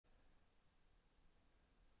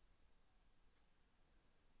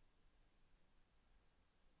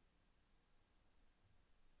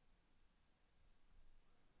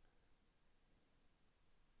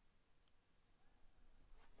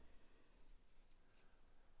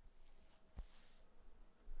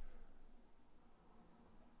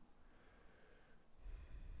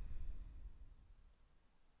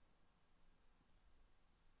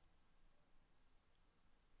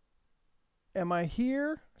Am I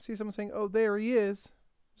here? I see someone saying, oh, there he is.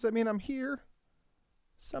 Does that mean I'm here?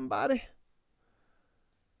 Somebody?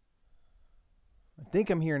 I think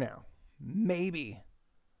I'm here now. Maybe.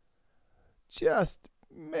 Just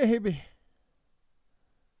maybe.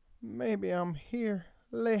 Maybe I'm here.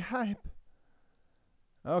 Lay hype.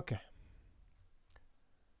 Okay.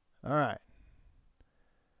 All right.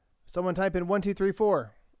 Someone type in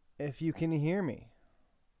 1234 if you can hear me.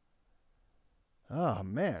 Oh,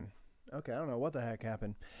 man. Okay, I don't know what the heck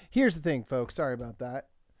happened. Here's the thing, folks. Sorry about that.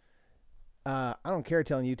 I don't care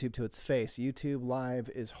telling YouTube to its face. YouTube Live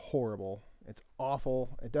is horrible. It's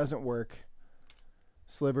awful. It doesn't work.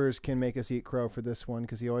 Slivers can make us eat crow for this one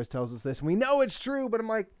because he always tells us this. And we know it's true, but I'm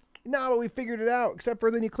like, no, but we figured it out. Except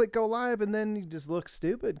for then you click go live and then you just look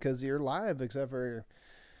stupid because you're live, except for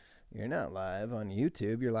you're not live on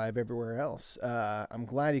YouTube. You're live everywhere else. I'm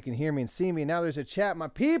glad you can hear me and see me. Now there's a chat. My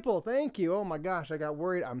people, thank you. Oh my gosh, I got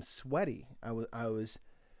worried. I'm sweaty. I was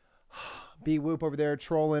B-Whoop over there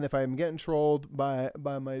trolling. If I'm getting trolled by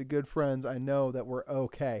my good friends, I know that we're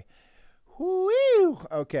okay. Woo!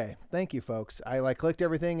 Okay, thank you, folks. I clicked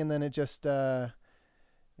everything and then it just is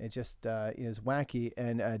wacky.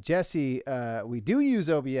 And Jesse, we do use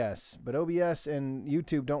OBS, but OBS and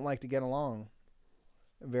YouTube don't like to get along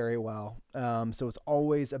very well. So it's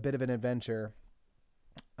always a bit of an adventure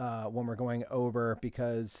when we're going over,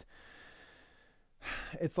 because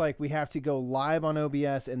it's like we have to go live on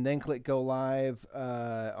OBS and then click go live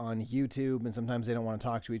on YouTube, and sometimes they don't want to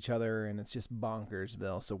talk to each other, and it's just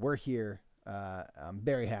bonkersville. So we're here. I'm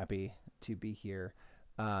very happy to be here.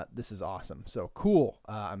 This is awesome. So cool.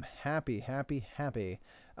 I'm happy.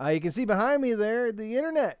 You can see behind me there, the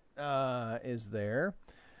internet is there.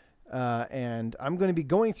 And I'm going to be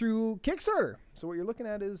going through Kickstarter. So what you're looking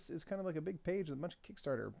at is kind of like a big page with a bunch of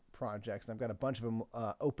Kickstarter projects. I've got a bunch of them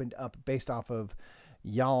opened up based off of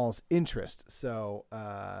y'all's interest. So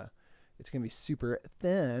it's going to be super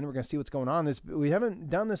thin. We're going to see what's going on. We haven't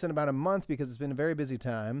done this in about a month because it's been a very busy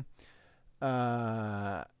time.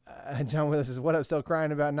 John Willis says, what up, still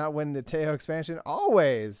crying about not winning the Teo expansion?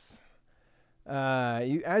 Always.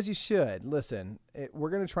 As you should. Listen, we're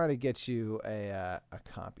going to try to get you a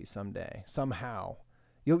copy someday. Somehow.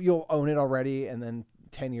 You'll own it already, and then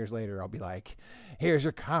 10 years later, I'll be like, here's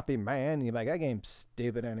your copy, man. And you'll be like, that game's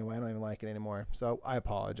stupid anyway. I don't even like it anymore. So I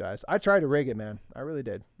apologize. I tried to rig it, man. I really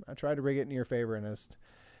did. I tried to rig it in your favor, and I just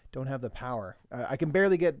don't have the power. I can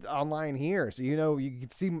barely get online here, so you can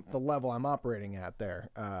see the level I'm operating at there.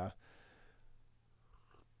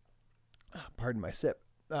 Pardon my sip.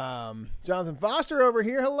 Jonathan Foster over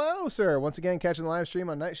here. Hello, sir. Once again, catching the live stream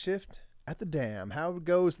on night shift at the dam. How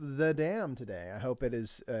goes the dam today? I hope it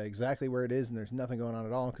is exactly where it is and there's nothing going on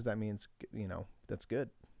at all, because that means, that's good.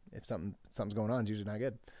 If something's going on, it's usually not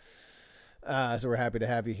good. So we're happy to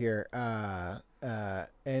have you here.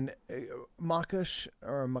 And Makush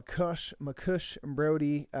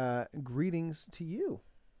Brody, greetings to you.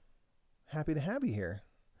 Happy to have you here.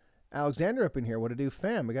 Alexander up in here. What to do,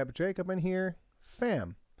 fam? We got Drake up in here.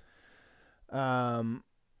 Fam.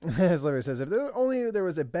 As Larry says, if there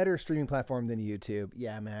was a better streaming platform than YouTube,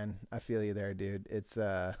 yeah, man, I feel you there, dude. It's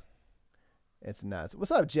nuts.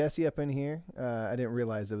 What's up, Jesse up in here? I didn't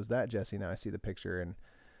realize it was that Jesse. Now I see the picture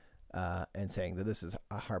and saying that this is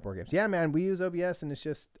a Hardboard Games. Yeah, man, we use OBS, and it's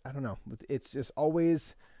just, I don't know. It's just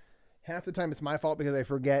always, half the time it's my fault because I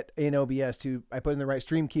forget in OBS I put in the right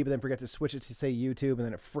stream key, but then forget to switch it to say YouTube, and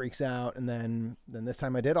then it freaks out. And then this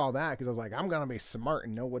time I did all that because I was like, I'm going to be smart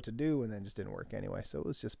and know what to do. And then it just didn't work anyway. So it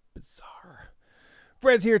was just bizarre.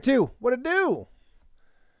 Fred's here too. What to do?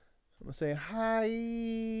 I'm going to say hi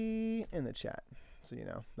in the chat. So,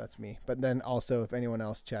 that's me. But then also, if anyone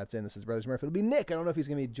else chats in, this is Brothers Murph. It'll be Nick. I don't know if he's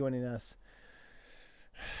going to be joining us.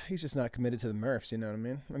 He's just not committed to the Murphs, you know what I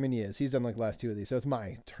mean? I mean, he is. He's done like the last two of these, so it's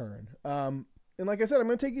my turn. And like I said, I'm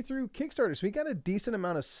going to take you through Kickstarter. So we got a decent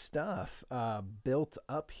amount of stuff built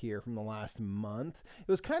up here from the last month. It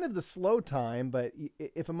was kind of the slow time, but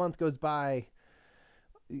if a month goes by,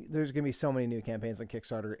 there's going to be so many new campaigns on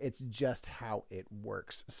Kickstarter. It's just how it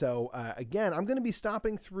works. So again, I'm going to be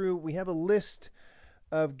stopping through. We have a list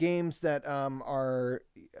of games that are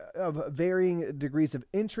of varying degrees of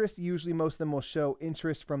interest. Usually most of them will show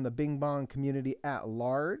interest from the Bing Bong community at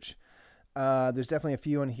large. There's definitely a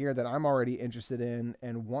few in here that I'm already interested in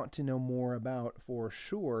and want to know more about for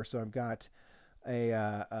sure. So I've got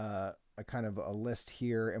a kind of a list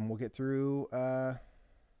here, and we'll get through a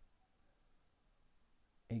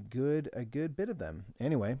good bit of them.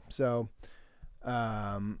 Anyway, so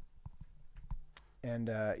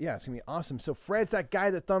yeah, it's going to be awesome. So Fred's that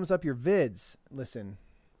guy that thumbs up your vids. Listen,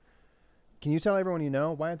 can you tell everyone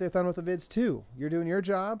why aren't they thumbing up the vids too? You're doing your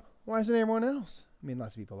job. Why isn't everyone else? I mean,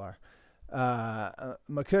 lots of people are.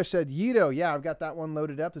 Makush said Yido. Yeah, I've got that one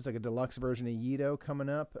loaded up. There's like a deluxe version of Yido coming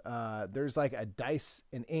up. There's like a Dice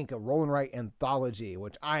and Ink, a Roll and Write anthology,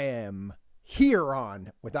 which I am here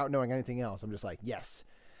on without knowing anything else. I'm just like, yes,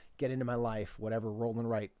 get into my life, whatever Roll and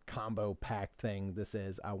Write combo pack thing this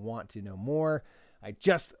is. I want to know more. I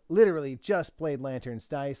literally just played Lantern's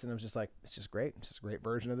Dice, and I was just like, it's just great. It's just a great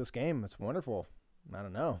version of this game. It's wonderful. I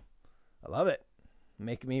don't know. I love it.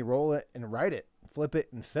 Make me roll it and write it, flip it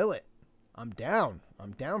and fill it. I'm down.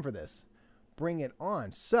 I'm down for this. Bring it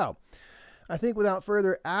on. So, I think without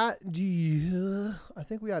further ado, I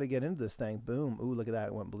think we ought to get into this thing. Boom. Ooh, look at that.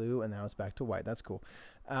 It went blue, and now it's back to white. That's cool.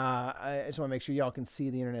 I just want to make sure y'all can see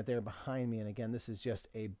the internet there behind me. And again, this is just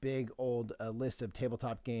a big old list of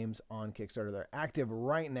tabletop games on Kickstarter. They're active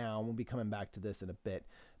right now. We'll be coming back to this in a bit.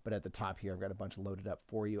 But at the top here, I've got a bunch loaded up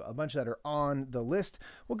for you. A bunch that are on the list.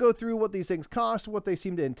 We'll go through what these things cost, what they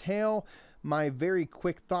seem to entail. My very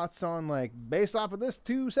quick thoughts on, like, based off of this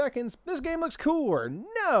 2 seconds, this game looks cool, or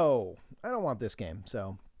no, I don't want this game.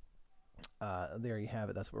 So there you have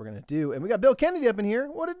it. That's what we're going to do. And we got Bill Kennedy up in here.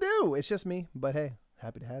 What to do? It's just me. But hey,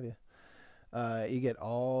 happy to have you. You get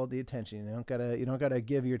all the attention. You don't gotta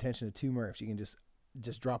give your attention to two Murphs. You can just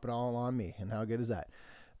drop it all on me. And how good is that?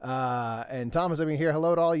 And Thomas over here,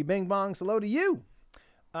 hello to all you bing bongs. Hello to you.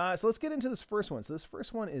 So let's get into this first one. So this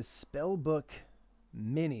first one is Spellbook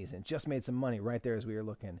Minis, and just made some money right there as we were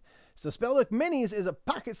looking. So Spellbook Minis is a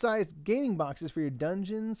pocket-sized gaming boxes for your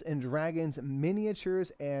Dungeons and Dragons miniatures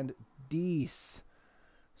and dice.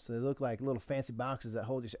 So they look like little fancy boxes that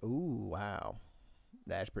hold your... Ooh, wow.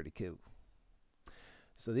 That's pretty cool.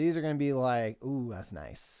 So these are going to be like... Ooh, that's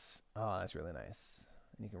nice. Oh, that's really nice.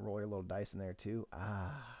 And you can roll your little dice in there too.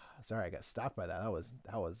 Sorry, I got stopped by that. That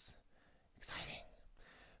was exciting.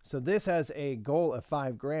 So this has a goal of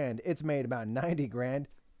 $5,000. It's made about 90 grand.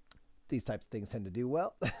 These types of things tend to do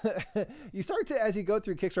well. You start to, as you go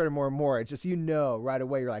through Kickstarter more and more, it's just, right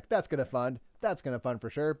away, you're like, that's going to fund. That's going to fund for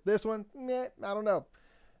sure. This one, I don't know.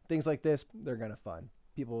 Things like this, they're going to fund.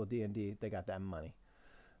 People with D&D, they got that money.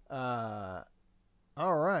 All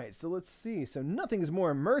right, so let's see. So nothing is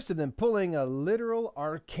more immersive than pulling a literal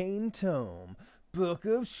arcane tome, Book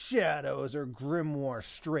of Shadows, or grimoire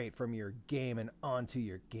straight from your game and onto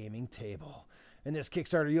your gaming table. In this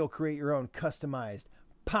Kickstarter, you'll create your own customized,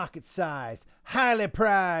 pocket-sized, highly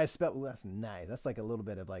prized spell. Ooh, that's nice. That's like a little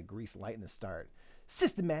bit of like Grease Light in the start.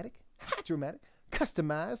 Systematic, hydromatic,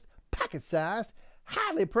 customized, pocket-sized,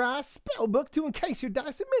 highly prized spellbook to encase your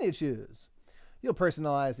dice and miniatures. You'll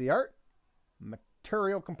personalize the art,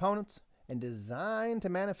 material components, and design to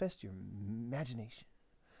manifest your imagination.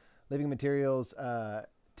 Living materials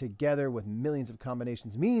together with millions of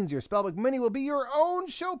combinations means your Spellbook Mini will be your own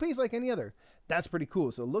showpiece like any other. That's pretty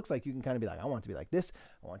cool. So it looks like you can kind of be like, I want it to be like this.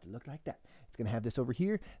 I want it to look like that. It's going to have this over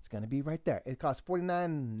here. It's going to be right there. It costs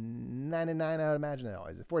 $49.99, I would imagine. No,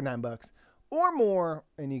 is it $49 or more?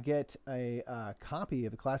 And you get a copy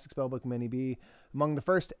of the classic Spellbook Mini. Be among the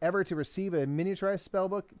first ever to receive a miniaturized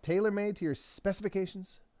spellbook tailor-made to your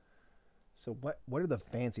specifications. So what are the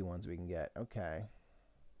fancy ones we can get? Okay.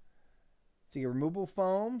 So you get removable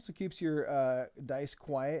foam, so it keeps your dice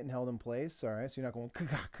quiet and held in place. All right, so you're not going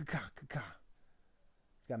ka-ka.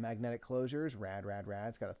 It's got magnetic closures, rad.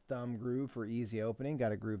 It's got a thumb groove for easy opening. Got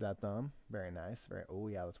to groove that thumb. Very nice. Oh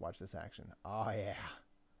yeah, let's watch this action. Oh yeah,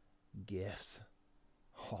 gifts.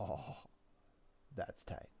 Oh, that's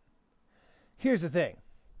tight. Here's the thing,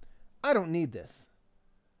 I don't need this,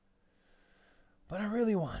 but I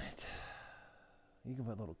really want it. You can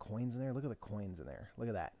put little coins in there. Look at the coins in there. Look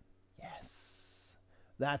at that. Yes,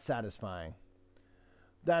 that's satisfying.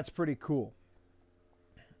 That's pretty cool.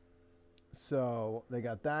 So they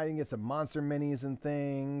got that. You can get some monster minis and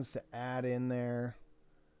things to add in there.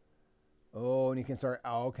 Oh, and you can start.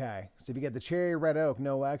 Oh, okay. So if you get the cherry red oak,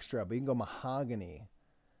 no extra, but you can go mahogany.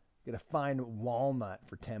 Get a fine walnut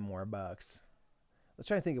for 10 more bucks. Let's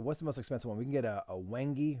try to think of what's the most expensive one. We can get a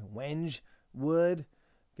wenge wood.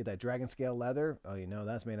 Get that dragon scale leather. Oh,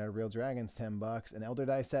 that's made out of real dragons. $10. An elder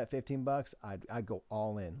dice set, $15. I'd go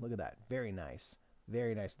all in. Look at that. Very nice.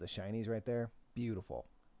 Very nice. The shinies right there. Beautiful.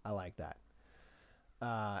 I like that.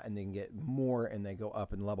 And they can get more and they go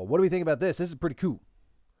up in level. What do we think about this? This is pretty cool.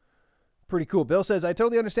 Pretty cool. Bill says, I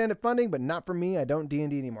totally understand it funding, but not for me. I don't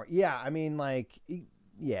D&D anymore. Yeah, I mean, like,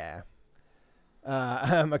 yeah.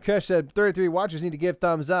 Makush said, 33 watchers need to give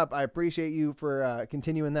thumbs up. I appreciate you for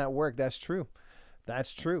continuing that work. That's true.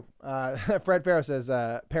 That's true. Fred Farrow says,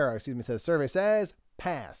 says, survey says,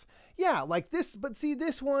 pass. Yeah, like this, but see,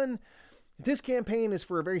 this campaign is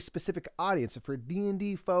for a very specific audience, for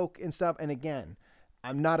D&D folk and stuff. And again,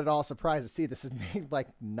 I'm not at all surprised to see this is made like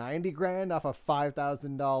 90 grand off a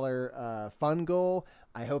 $5,000 fund goal.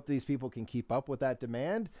 I hope these people can keep up with that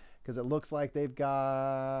demand because it looks like they've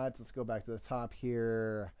got, let's go back to the top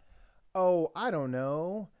here. Oh, I don't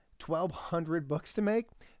know, 1,200 books to make.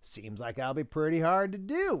 Seems like that'll be pretty hard to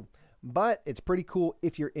do, but it's pretty cool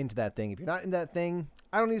if you're into that thing. If you're not into that thing,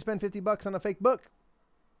 I don't need to spend 50 bucks on a fake book,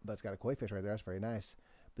 but it's got a koi fish right there. That's very nice.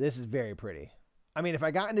 But this is very pretty. I mean, if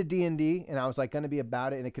I got into D&D and I was like going to be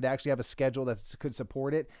about it and it could actually have a schedule that could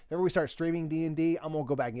support it, if ever we start streaming D&D, I'm going to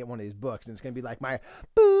go back and get one of these books and it's going to be like my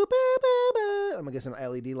boo, boo, boo, boo. I'm going to get some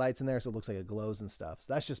LED lights in there so it looks like it glows and stuff.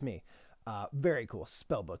 So that's just me. Very cool.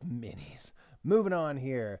 Spellbook minis. Moving on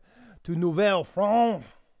here to Nouvelle France.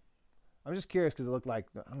 I'm just curious because it looked like,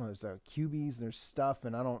 I don't know, there's cubies and there's stuff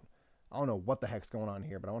and I don't know what the heck's going on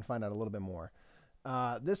here, but I want to find out a little bit more.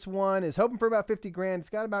 This one is hoping for about 50 grand. It's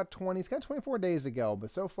got about 20. It's got 24 days to go,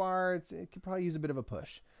 but so far it could probably use a bit of a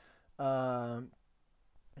push. So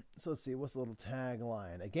let's see. What's the little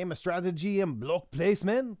tagline? A game of strategy and block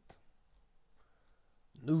placement.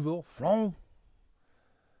 Nouvelle France.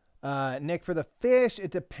 Nick, for the fish,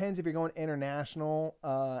 it depends if you're going international,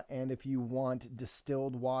 and if you want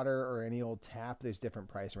distilled water or any old tap, there's different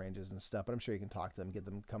price ranges and stuff, but I'm sure you can talk to them, get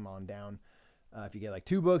them to come on down. If you get like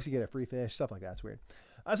 2 books, you get a free fish, stuff like that. It's weird.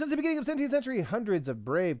 Since the beginning of the 17th century, hundreds of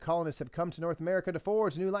brave colonists have come to North America to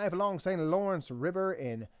forge new life along St. Lawrence River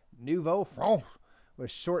in Nouveau France. With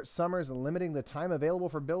short summers limiting the time available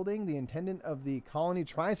for building, the intendant of the colony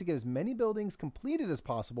tries to get as many buildings completed as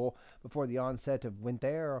possible before the onset of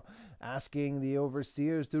winter, asking the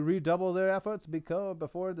overseers to redouble their efforts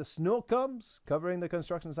before the snow comes, covering the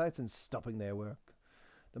construction sites and stopping their work.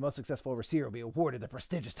 The most successful overseer will be awarded the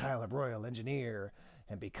prestigious title of Royal Engineer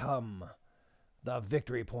and become the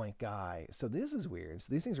Victory Point guy. So this is weird.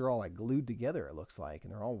 So these things are all like glued together, it looks like,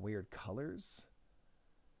 and they're all weird colors.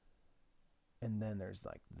 And then there's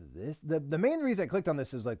like this. The main reason I clicked on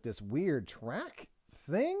this is like this weird track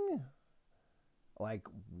thing. Like,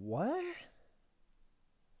 what?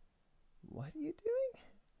 What are you doing?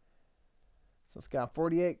 So it's got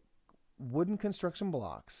 48 wooden construction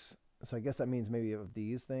blocks. So I guess that means maybe of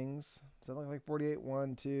these things. Does that look like 48?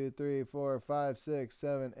 1, 2, 3, 4, 5, 6,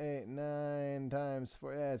 7, 8, 9 times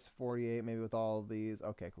 4. Yeah, it's 48 maybe with all of these.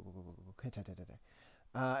 Okay, cool.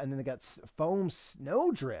 And then they got foam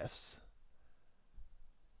snow drifts.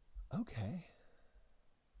 Okay.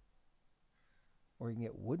 Or you can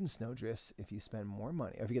get wooden snow drifts if you spend more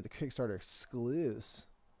money. Or if you get the Kickstarter exclusive.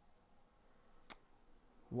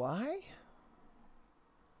 Why?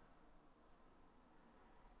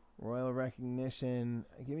 Royal recognition.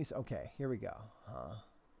 Give me some. Okay, here we go.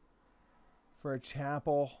 For a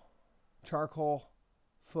chapel, charcoal,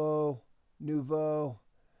 faux, nouveau.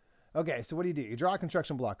 Okay, so what do? You draw a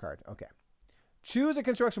construction block card. Okay. Choose a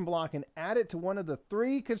construction block and add it to one of the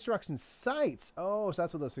 3 construction sites. Oh, so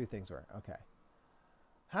that's what those 3 things were. Okay.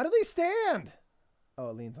 How do they stand? Oh,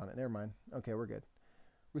 it leans on it. Never mind. Okay, we're good.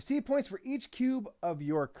 Receive points for each cube of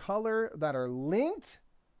your color that are linked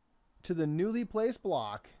to the newly placed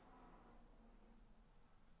block.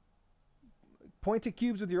 Point to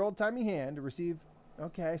cubes with your old-timey hand to receive.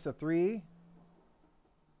 Okay, so 3.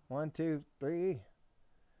 1, 2, 3.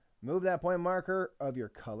 Move that point marker of your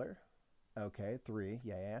color. Okay, 3.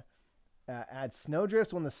 Yeah. Add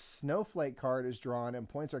snowdrifts when the snowflake card is drawn and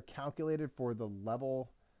points are calculated for the level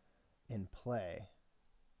in play.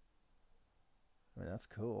 I mean, that's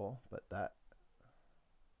cool, but that...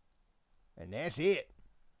 And that's it.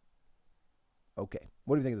 Okay,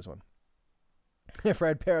 what do you think of this one?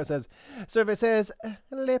 Fred Perro says, survey says,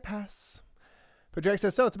 Le Pass. Project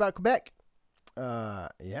says, so it's about Quebec.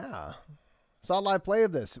 Yeah. Saw a live play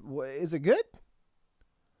of this. Is it good?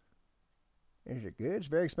 Is it good? It's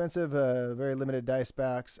very expensive, very limited dice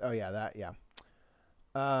packs. Oh, yeah, that, yeah.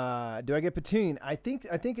 Do I get patine? I think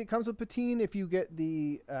it comes with patine if you get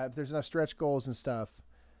the, if there's enough stretch goals and stuff.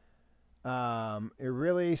 You're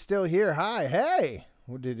really still here. Hi, hey.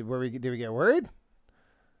 Did we get worried?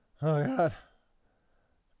 Oh,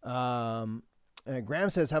 God. Graham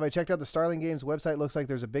says, have I checked out the Starling Games website? Looks like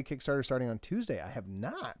there's a big Kickstarter starting on Tuesday. I have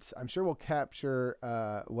not. I'm sure we'll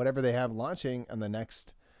capture whatever they have launching on the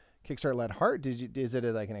next Kickstart Led Heart. Is it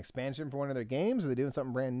like an expansion for one of their games? Are they doing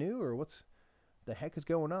something brand new, or what's the heck is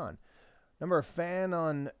going on? Number of fan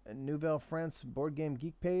on Nouvelle France Board Game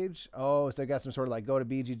Geek page. Oh, so they got some sort of like go to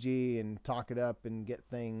BGG and talk it up and get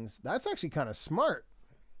things. That's actually kind of smart.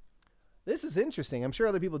 This is interesting. I'm sure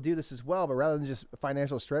other people do this as well, but rather than just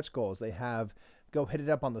financial stretch goals, they have go hit it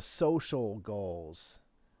up on the social goals.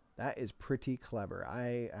 That is pretty clever.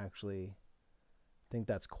 I actually think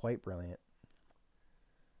that's quite brilliant.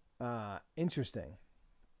 Interesting.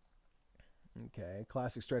 Okay,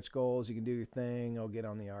 classic stretch goals. You can do your thing. I'll get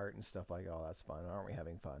on the art and stuff like, oh, that's fun. Aren't we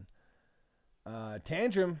having fun?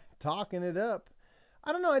 Tantrum, talking it up.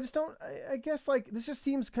 I don't know. I just don't. I guess like this just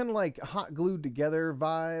seems kind of like hot glued together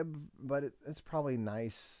vibe, but it's probably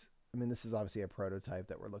nice. I mean, this is obviously a prototype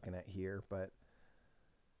that we're looking at here, but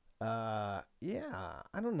yeah,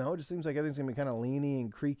 I don't know. It just seems like everything's gonna be kind of leany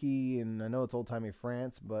and creaky, and I know it's old timey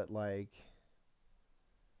France, but like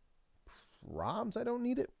ROMs, I don't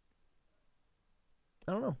need it.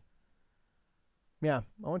 I don't know. Yeah,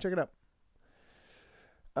 I want to check it out.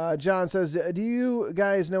 John says, do you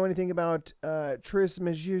guys know anything about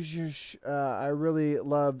Trismegistus? I really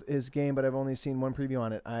love his game, but I've only seen one preview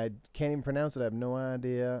on it. I can't even pronounce it. I have no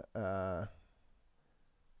idea.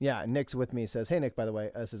 Yeah, Nick's with me. Says, hey, Nick, by the way,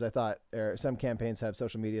 says, I thought some campaigns have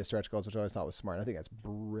social media stretch goals, which I always thought was smart. I think that's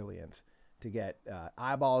brilliant to get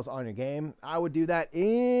eyeballs on your game. I would do that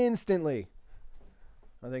instantly.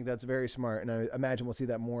 I think that's very smart, and I imagine we'll see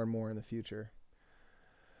that more and more in the future.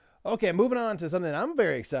 Okay, moving on to something I'm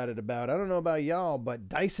very excited about. I don't know about y'all, but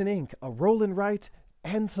Dyson Inc., a roll and write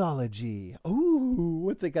anthology. Ooh,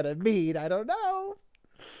 what's it gonna mean? I don't know.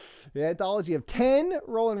 The anthology of 10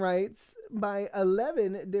 roll and writes by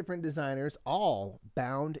 11 different designers, all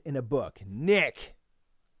bound in a book. Nick,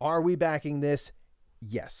 are we backing this?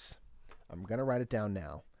 Yes. I'm gonna write it down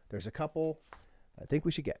now. There's a couple I think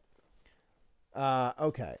we should get.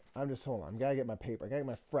 Okay, hold on. Gotta get my paper. Gotta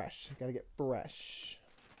get fresh.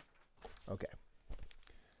 Okay.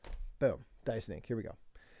 Boom. Dyson Inc. Here we go.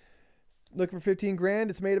 Looking for 15 grand.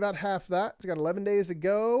 It's made about half that. It's got 11 days to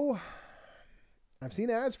go. I've seen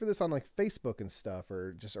ads for this on like Facebook and stuff,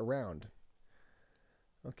 or just around.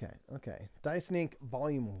 Okay. Dyson Inc.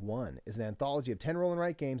 Volume 1 is an anthology of 10 roll and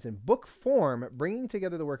write games in book form, bringing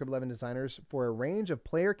together the work of 11 designers for a range of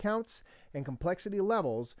player counts and complexity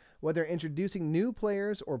levels, whether introducing new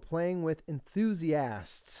players or playing with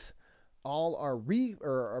enthusiasts. All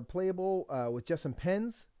are playable with just some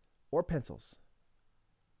pens or pencils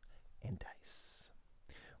and dice.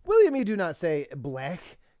 William, you do not say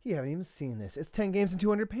black. You haven't even seen this. It's 10 games and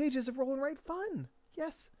 200 pages of roll and write fun.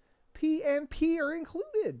 Yes. P and P are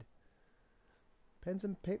included. Pens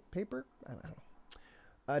and paper? I don't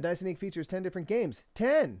know. Dyson Inc. features 10 different games.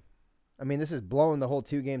 10! I mean, this is blowing the whole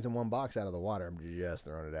 2 games in one box out of the water. I'm just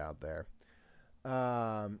throwing it out there.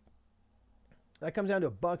 That comes down to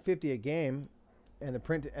 $1.50 a game, and the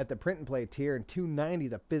print and play tier, and $2.90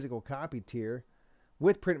 the physical copy tier,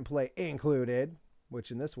 with print and play included. Which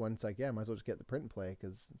in this one, it's like, yeah, I might as well just get the print and play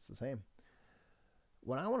because it's the same.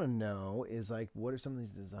 What I want to know is like, what are some of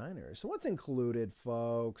these designers? So what's included,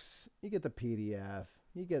 folks? You get the PDF.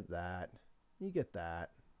 You get that. You get that.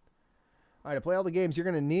 All right, to play all the games, you're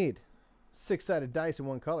going to need 6-sided dice in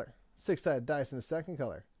one color, 6-sided dice in a second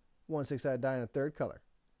color, 1 6-sided die in a third color.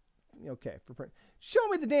 Okay, for print. Show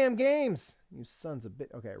me the damn games, you sons of bit.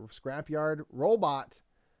 Okay, Scrapyard Robot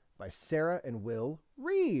by Sarah and Will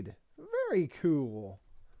Reed. Very cool.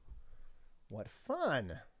 What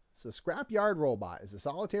fun. So Scrapyard Robot is a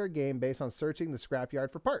solitary game based on searching the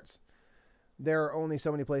scrapyard for parts. There are only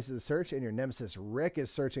so many places to search, and your nemesis Rick is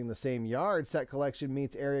searching the same yard. Set collection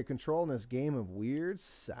meets area control in this game of weird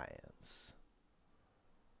science.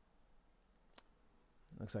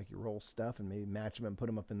 Looks like you roll stuff and maybe match them and put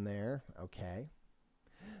them up in there. Okay.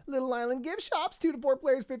 Little Island gift shops, 2 to 4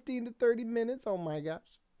 players, 15 to 30 minutes. Oh my gosh.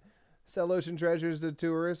 Sell ocean treasures to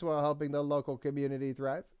tourists while helping the local community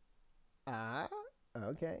thrive.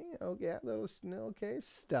 Okay. Okay,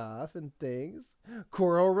 stuff and things.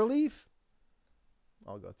 Coral Relief.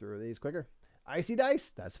 I'll go through these quicker. Icy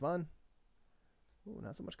Dice. That's fun. Ooh,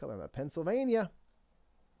 not so much color on that. Pennsylvania.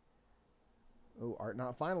 Ooh, art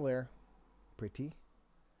not final there. Pretty.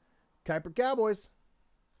 Kuiper Cowboys.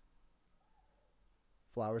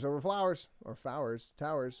 Flowers over flowers. Or flowers.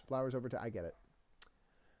 Towers. Flowers over I get it.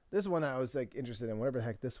 This one I was like interested in, whatever the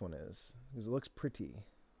heck this one is. Because it looks pretty.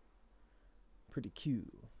 Pretty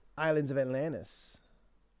cute. Islands of Atlantis.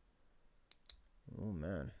 Oh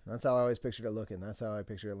man. That's how I always pictured it looking. That's how I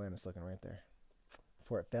pictured Atlantis looking right there.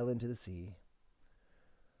 Before it fell into the sea.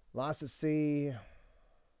 Lost at sea.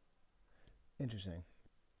 Interesting.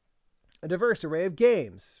 A diverse array of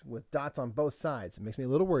games with dots on both sides. It makes me a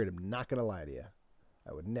little worried. I'm not going to lie to you.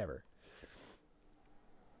 I would never.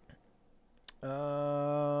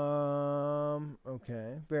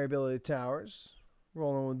 Okay. Variability towers.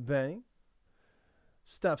 Rolling with Benny.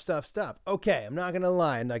 Stuff. Okay, I'm not going to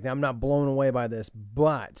lie. I'm not blown away by this,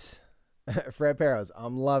 but Fred Perros,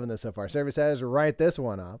 I'm loving this so far. Service says, write this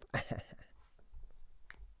one up.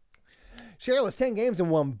 Cheryl has 10 games in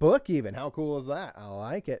one book even. How cool is that? I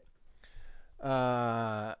like it.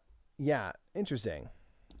 Yeah, interesting.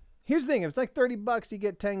 Here's the thing. If it's like $30, you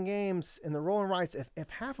get 10 games in the roll and rice. If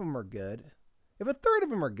half of them are good, if a third of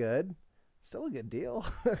them are good, still a good deal.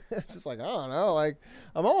 It's just like, I don't know. Like,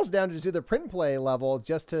 I'm almost down to do the print and play level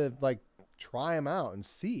just to like try them out and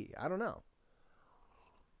see. I don't know.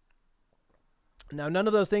 Now, none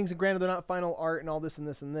of those things, granted, they're not final art and all this and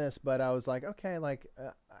this and this, but I was like, okay, like,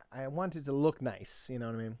 I want it to look nice. You know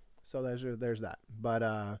what I mean? So there's that.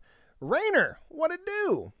 But, Rainer, what it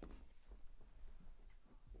do?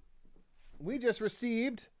 We just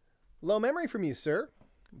received low memory from you, sir.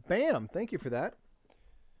 Bam. Thank you for that.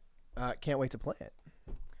 Can't wait to play it.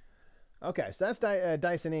 Okay, so that's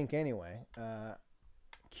Dyson Inc. anyway.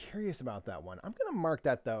 Curious about that one. I'm going to mark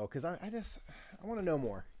that, though, because I want to know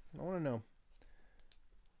more. I want to know.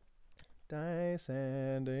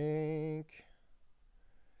 Dyson Inc.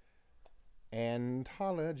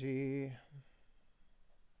 Anthology.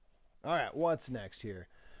 All right, what's next here?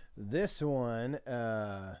 This one,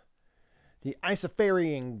 the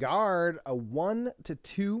Isofarian Guard, a 1 to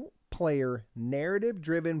 2 player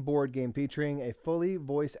narrative-driven board game featuring a fully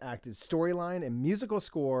voice-acted storyline and musical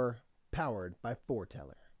score powered by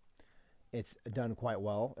Foreteller. It's done quite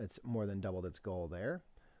well. It's more than doubled its goal there.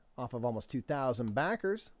 Off of almost 2,000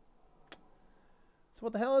 backers. So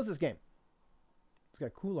what the hell is this game? It's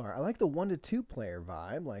got cool art. I like the 1 to 2 player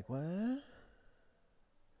vibe. Like, what?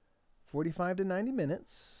 45 to 90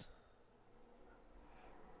 minutes.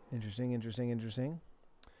 Interesting, interesting, interesting.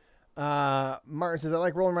 Martin says, I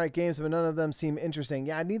like roll and write games, but none of them seem interesting.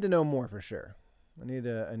 Yeah, I need to know more for sure. I would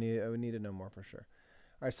need to know more for sure.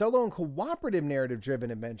 All right, solo and cooperative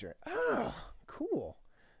narrative-driven adventure. Oh, cool.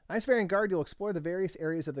 Isofarian Guard, you'll explore the various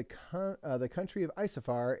areas of the country of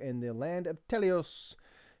Isofar in the land of Telios,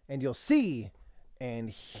 and you'll see and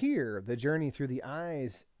hear the journey through the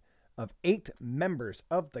eyes of 8 members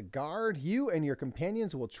of the Guard. You and your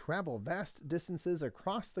companions will travel vast distances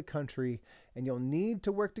across the country, and you'll need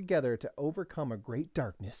to work together to overcome a great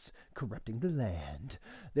darkness corrupting the land.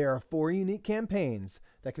 There are 4 unique campaigns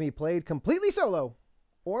that can be played completely solo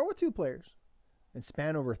or with 2 players and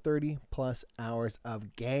span over 30 plus hours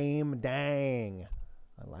of game. Dang.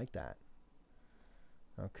 I like that.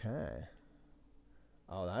 Okay.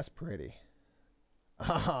 Oh, that's pretty.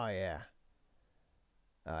 Oh, yeah.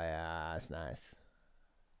 Oh, yeah, that's nice.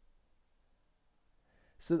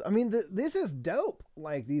 So, I mean, this is dope.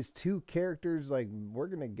 Like, these 2 characters, like,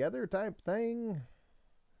 working together type thing.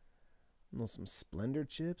 Some Splendor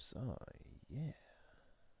chips. Oh, yeah.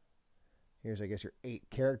 Here's, I guess, your 8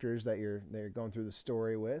 characters that you're going through the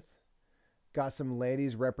story with. Got some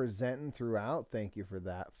ladies representing throughout. Thank you for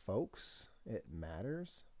that, folks. It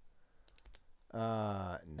matters.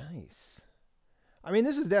 Nice. I mean,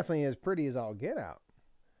 this is definitely as pretty as I'll get out.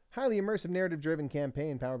 Highly immersive narrative-driven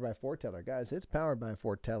campaign powered by Foreteller. Guys, it's powered by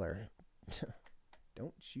Foreteller.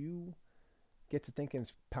 Don't you get to thinking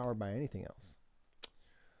it's powered by anything else.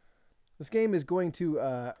 This game is going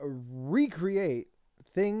to recreate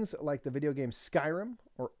things like the video game Skyrim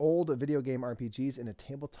or old video game RPGs in a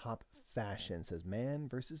tabletop fashion. It says man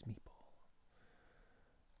versus meeple.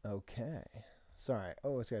 Okay. Sorry.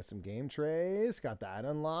 Oh, it's got some game trays. Got that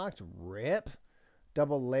unlocked. Rip.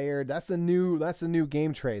 Double layered. That's the new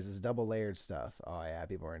game trays. Is double layered stuff. Oh yeah,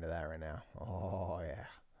 people are into that right now. Oh yeah,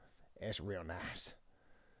 it's real nice.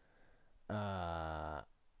 Yeah,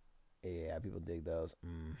 people dig those.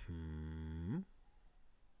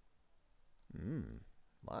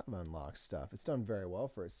 A lot of unlocked stuff. It's done very well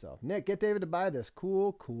for itself. Nick, get David to buy this.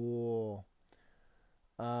 Cool.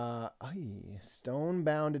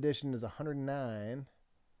 Stonebound edition is 109.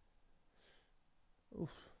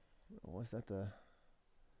 Oof. What's that? The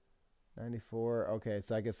 94. Okay,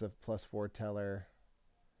 so I guess the plus Foreteller.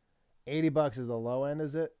 $80 is the low end,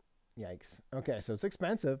 is it? Yikes. Okay, so it's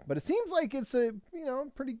expensive, but it seems like it's a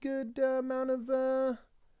pretty good amount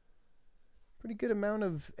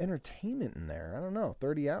of entertainment in there. I don't know,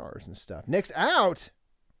 30 hours and stuff. Nick's out.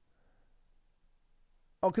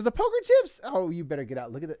 Oh, because the poker chips. Oh, you better get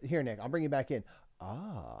out. Look at it here, Nick. I'll bring you back in.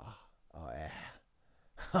 Oh yeah.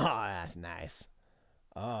 Oh, that's nice.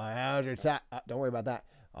 Oh, how's your time? Don't worry about that.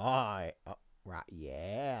 Right.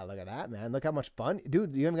 Yeah, look at that, man. Look how much fun.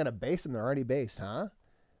 Dude, you haven't got to base them. They're already based, huh?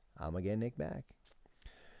 I'm going to get Nick back.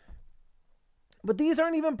 But these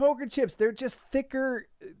aren't even poker chips. They're just thicker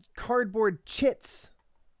cardboard chits.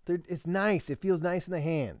 It's nice. It feels nice in the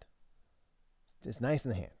hand. It's nice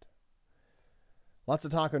in the hand. Lots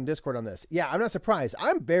of talk on Discord on this. Yeah, I'm not surprised.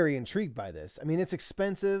 I'm very intrigued by this. I mean, it's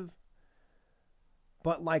expensive.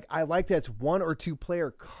 But, like, I like that it's 1 or 2 player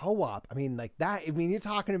co-op. I mean, like that. I mean, you're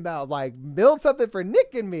talking about, like, build something for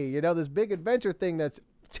Nick and me. This big adventure thing that's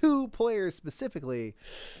 2 players specifically.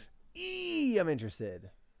 I'm interested.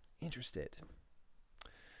 Interested.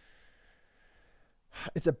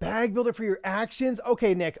 It's a bag builder for your actions.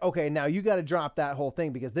 Okay, Nick. Okay, now you got to drop that whole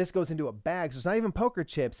thing because this goes into a bag. So it's not even poker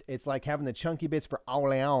chips. It's like having the chunky bits for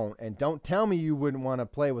Auleon. And don't tell me you wouldn't want to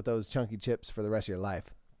play with those chunky chips for the rest of your life.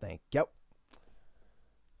 Thank you.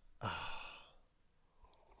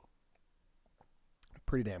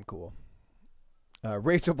 Pretty damn cool.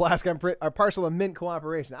 Rachel Blask, our partial of mint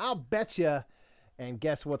cooperation. I'll bet you. And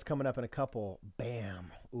guess what's coming up in a couple?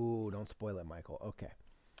 Bam. Ooh, don't spoil it, Michael. Okay.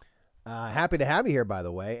 Happy to have you here, by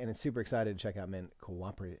the way, and it's super excited to check out Mint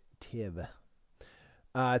Cooperative.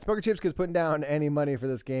 It's poker chips because putting down any money for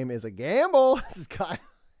this game is a gamble. This is Kyle.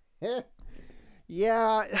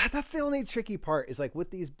 Yeah, that's the only tricky part. Is like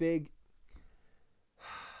with these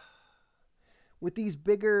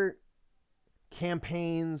bigger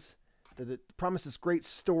campaigns that promise this great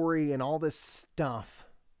story and all this stuff.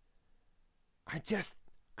 I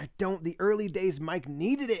don't. The early days, Mike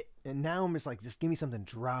needed it. And now I'm just like, just give me something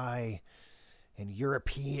dry and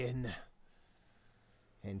European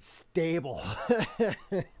and stable.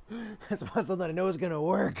 That's something I know is going to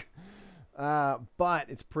work. But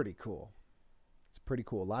it's pretty cool. It's pretty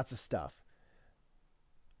cool. Lots of stuff.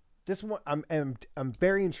 This one, I'm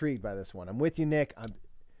very intrigued by this one. I'm with you, Nick.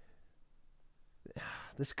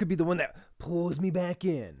 This could be the one that pulls me back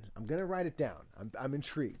in. I'm going to write it down. I'm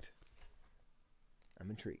intrigued.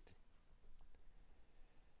 I'm intrigued.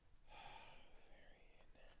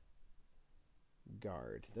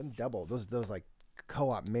 Guard. Them double. Those like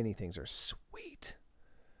co-op mini things are sweet.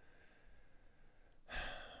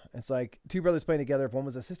 It's like two brothers playing together if one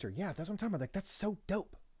was a sister. Yeah, that's what I'm talking about. Like, that's so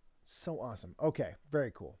dope. So awesome. Okay.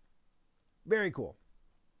 Very cool. Very cool.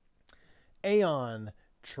 Aeon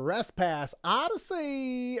Trespass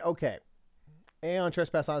Odyssey. Okay. Aeon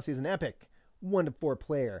Trespass Odyssey is an epic 1 to 4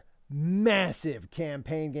 player massive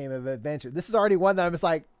campaign game of adventure. This is already one that I'm just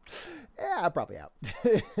like, yeah, I'm probably out.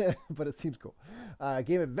 But it seems cool.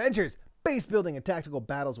 Game of adventures, base building, and tactical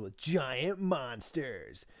battles with giant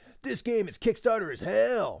monsters. This game is Kickstarter as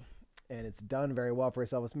hell. And it's done very well for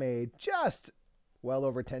itself. It's made just well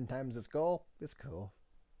over 10 times its goal. It's cool.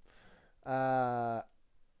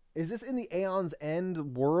 Is this in the Aeon's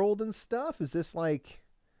End world and stuff? Is this like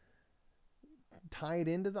tied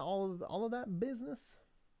into all of that business?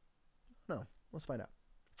 No, let's find out.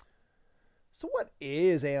 So what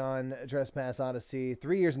is Aeon Trespass Odyssey?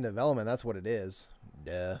 3 years in development. That's what it is.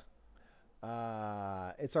 Duh.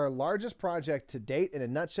 It's our largest project to date. In a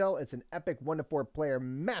nutshell, it's an epic 1 to 4 player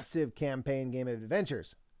massive campaign game of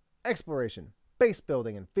adventures, exploration, base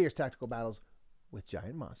building, and fierce tactical battles with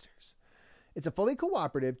giant monsters. It's a fully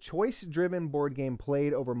cooperative, choice-driven board game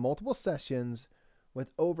played over multiple sessions with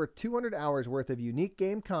over 200 hours worth of unique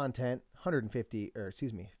game content,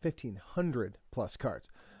 1,500 plus cards,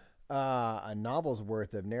 a novel's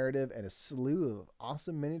worth of narrative, and a slew of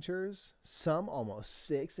awesome miniatures, some almost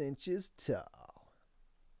 6 inches tall.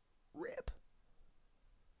 Rip.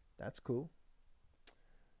 That's cool.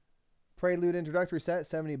 Prelude introductory set,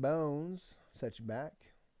 70 bones. Set you back.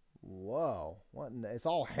 Whoa. What in the, it's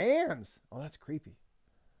all hands. Oh, that's creepy.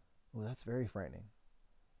 Oh, that's very frightening.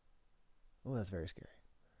 Oh, that's very scary.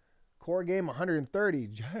 Core game 130.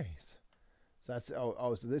 Jeez. So that's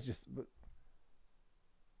so this just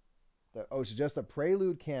it's just the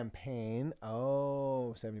Prelude campaign.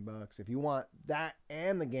 Oh, $70. If you want that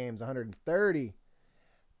and the game's 130.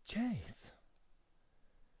 Jeez.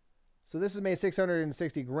 So this has made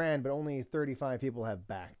 660 grand, but only 35 people have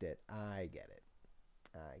backed it. I get it.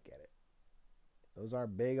 Those are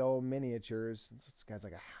big old miniatures. This guy's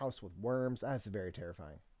like a house with worms. That's very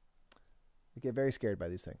terrifying. I get very scared by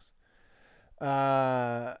these things. What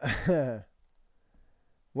are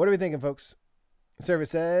we thinking, folks? Service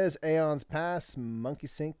says Aeon's Pass, Monkey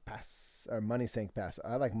Sync Pass, or Money Sync Pass.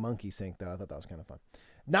 I like Monkey Sync, though. I thought that was kind of fun.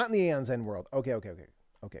 Not in the Aeon's End world. Okay.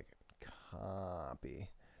 Copy.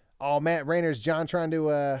 Oh, Matt Rayner's John trying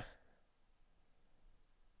to...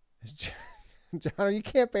 John, are you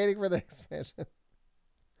campaigning for the expansion?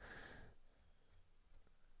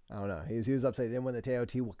 I don't know. He was upset he didn't win the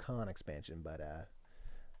Teotihuacan expansion, but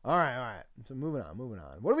all right. So moving on.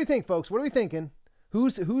 What do we think, folks? What are we thinking?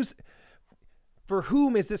 Who's for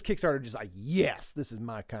whom is this Kickstarter just like, yes, this is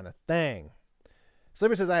my kind of thing?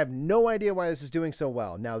 Sliver says, I have no idea why this is doing so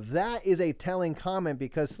well. Now that is a telling comment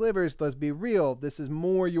because Slivers, let's be real, this is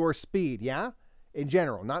more your speed, yeah? In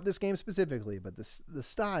general, not this game specifically, but the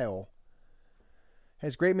style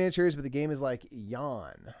has great miniatures, but the game is like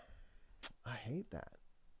yawn. I hate that.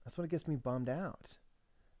 That's what gets me bummed out.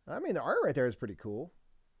 I mean, the art right there is pretty cool.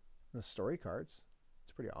 The story cards,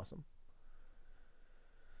 it's pretty awesome.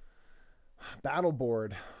 Battle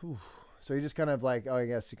board. Ooh, So you're just kind of like, oh, I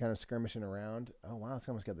guess you're kind of skirmishing around. Oh, wow. It's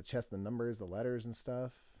almost got the chest, the numbers, the letters and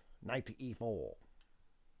stuff. Knight to E4.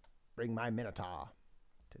 Bring my Minotaur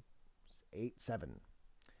to 8-7.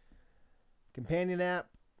 Companion app,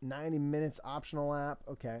 90 minutes optional app.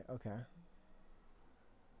 Okay.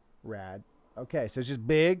 Rad. Okay, so it's just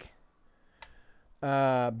big.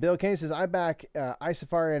 Bill Kane says, I back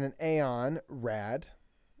iSafari and an Aeon. Rad.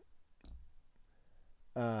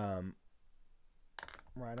 Right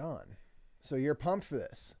on. So you're pumped for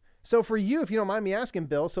this. So for you, if you don't mind me asking,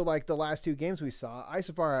 Bill, so like the last two games we saw,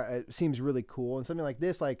 iSafari seems really cool. And something like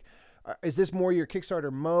this, like, is this more your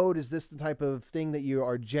Kickstarter mode? Is this the type of thing that you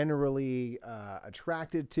are generally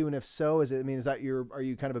attracted to? And if so, is that are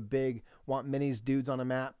you kind of a big want minis, dudes on a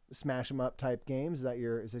map, smash them up type games?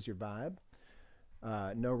 Is this your vibe?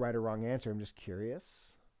 No right or wrong answer. I'm just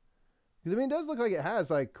curious. Because it does look like it has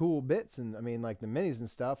like cool bits, and like the minis and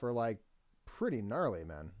stuff are like pretty gnarly,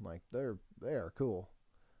 man. Like they are cool.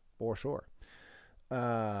 For sure.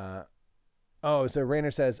 So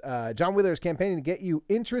Rainer says, John Wheeler is campaigning to get you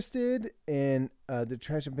interested in the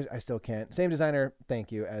treasure. I still can't. Same designer,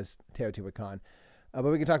 thank you, as Teotihuacan. But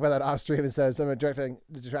we can talk about that off stream instead of someone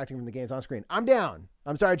distracting from the games on screen. I'm down.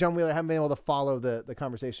 I'm sorry, John Wheeler. I haven't been able to follow the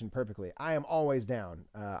conversation perfectly. I am always down.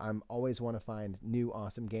 I'm always want to find new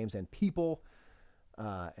awesome games and people.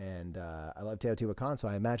 And I love Teotihuacan, so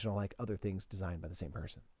I imagine I'll like other things designed by the same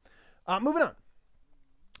person. Moving on.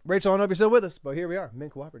 Rachel, I don't know if you're still with us, but here we are.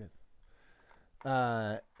 Mint Cooperative.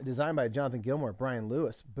 Designed by Jonathan Gilmore, Brian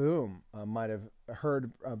Lewis. Boom. Might have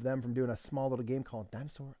heard of them from doing a small little game called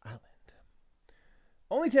Dinosaur Island.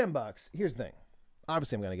 Only $10. Here's the thing.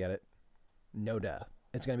 Obviously, I'm going to get it. No duh.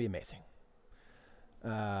 It's going to be amazing.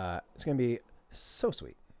 It's going to be so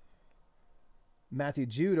sweet. Matthew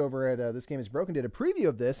Jude over at This Game Is Broken did a preview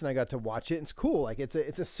of this, and I got to watch it. It's cool. Like it's a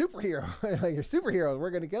superhero. Like your superheroes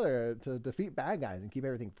working together to defeat bad guys and keep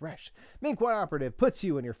everything fresh. Mint Cooperative puts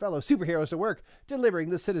you and your fellow superheroes to work, delivering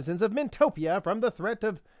the citizens of Mintopia from the threat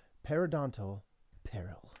of periodontal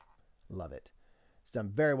peril. Love it. It's done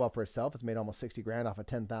very well for itself. It's made almost $60,000 off a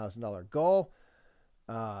 $10,000 goal.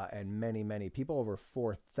 And many, many people, over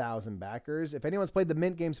 4,000 backers. If anyone's played the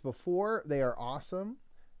Mint games before, they are awesome.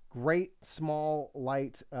 Great, small,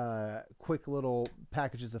 light, quick little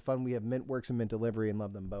packages of fun. We have Mintworks and Mint Delivery and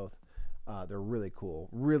love them both. They're really cool.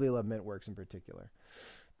 Really love Mintworks in particular.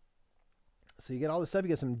 So you get all this stuff. You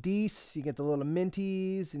get some Dees, you get the little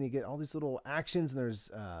minties, and you get all these little actions, and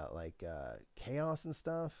there's chaos and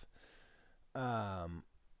stuff. And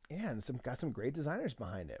got some great designers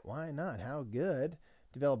behind it. Why not? How good?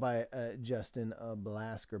 Developed by Justin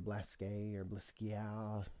Blask or Blaske or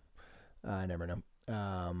Bliskia. I never know.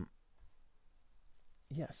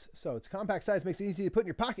 Yes, so it's compact size, makes it easy to put in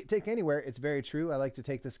your pocket, take anywhere. It's very true. I like to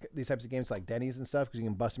take these types of games like Denny's and stuff because you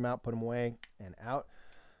can bust them out, put them away and out.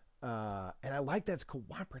 And I like that's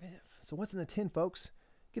cooperative. So what's in the tin, folks?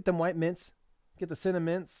 Get them white mints, get the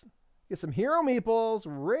cinnamints, get some hero meeples,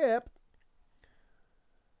 rip.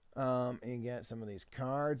 And you get some of these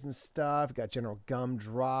cards and stuff. You got General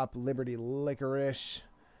Gumdrop, Liberty Licorice.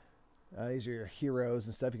 These are your heroes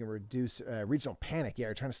and stuff. You can reduce regional panic. Yeah,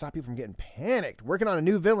 you're trying to stop people from getting panicked. Working on a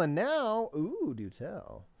new villain now. Ooh, do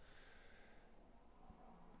tell.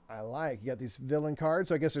 I like. You got these villain cards.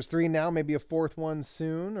 So I guess there's 3 now. Maybe a 4th one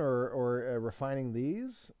soon, or refining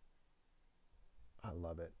these. I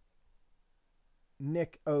love it.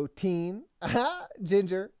 Nick O'Teen.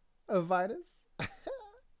 Ginger Ovitis.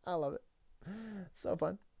 I love it. So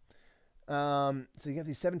fun. So you got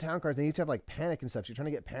these 7 town cards. They each have like panic and stuff. So you're trying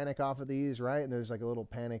to get panic off of these, right? And there's like a little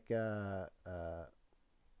panic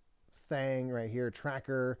thing right here,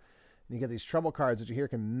 tracker. And you get these trouble cards, which you hear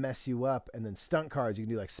can mess you up. And then stunt cards, you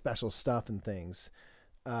can do like special stuff and things.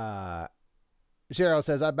 Cheryl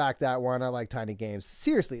says, I back that one. I like tiny games.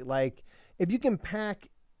 Seriously, like if you can pack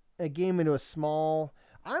a game into a small,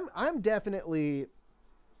 I'm definitely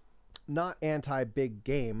not anti-big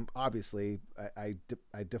game, obviously. I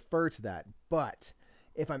defer to that. But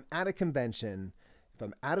if I'm at a convention, if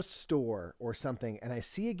I'm at a store or something, and I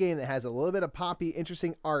see a game that has a little bit of poppy,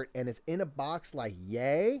 interesting art, and it's in a box like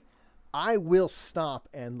yay, I will stop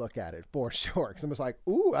and look at it for sure. Because I'm just like,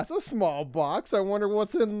 ooh, that's a small box. I wonder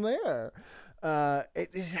what's in there. I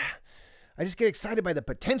just get excited by the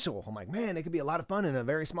potential. I'm like, man, it could be a lot of fun in a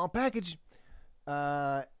very small package.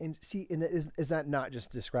 And see, is that not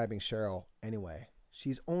just describing Cheryl anyway?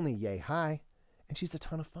 She's only yay high, and she's a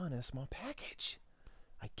ton of fun in a small package.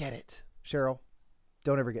 I get it. Cheryl,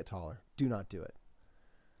 don't ever get taller. Do not do it.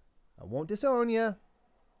 I won't disown you,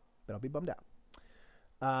 but I'll be bummed out.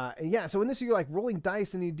 And yeah, so in this you're like rolling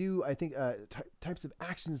dice, and you do, I think, types of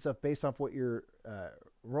actions and stuff based off what you're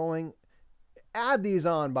rolling. add these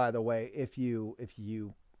on, by the way, if you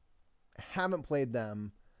haven't played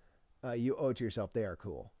them, you owe it to yourself. They are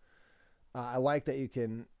cool. I like that you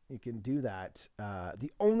can do that.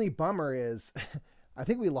 The only bummer is I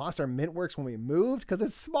think we lost our Mintworks when we moved because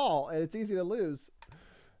it's small and it's easy to lose.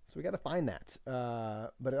 So we got to find that.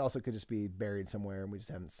 But it also could just be buried somewhere and we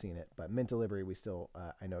just haven't seen it. But Mint Delivery, we still,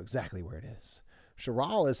 I know exactly where it is.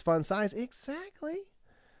 Charal is fun size. Exactly.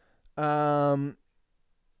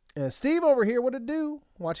 Steve over here, what to do?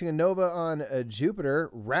 Watching a Nova on Jupiter.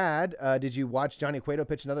 Rad. Did you watch Johnny Cueto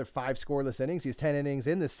pitch another 5 scoreless innings? He's 10 innings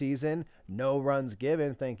in the season. No runs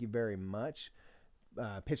given. Thank you very much.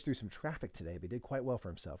 Pitched through some traffic today, but he did quite well for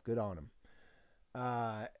himself. Good on him.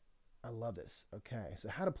 I love this. Okay, so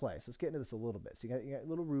how to play. So let's get into this a little bit. So you got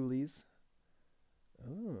little rulies.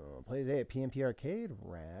 Oh, play today at PNP Arcade.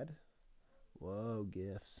 Rad. Whoa,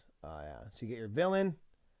 gifts. Oh, yeah. So you get your villain.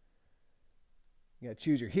 You got to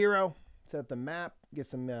choose your hero. Set up the map. Get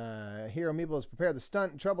some hero meeples. Prepare the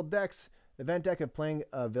stunt and trouble decks. Event deck of playing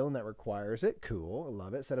a villain that requires it. Cool. I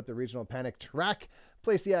love it. Set up the regional panic track.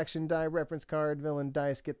 Place the action die, reference card, villain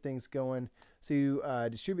dice. Get things going. So you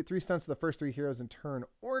distribute 3 stunts to the first 3 heroes in turn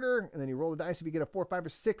order. And then you roll the dice. If you get a 4, 5, or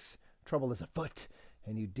 6, trouble is afoot.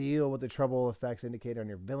 And you deal with the trouble effects indicated on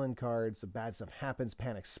your villain card. So bad stuff happens.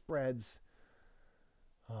 Panic spreads.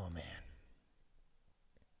 Oh, man.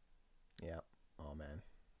 Yeah. Oh, man.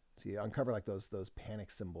 So you uncover like those panic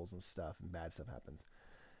symbols and stuff, and bad stuff happens.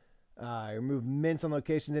 Remove mints on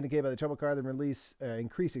locations indicated by the trouble card, then increase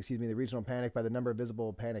the regional panic by the number of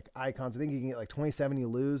visible panic icons. I think you can get like 27 you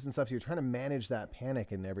lose and stuff. So you're trying to manage that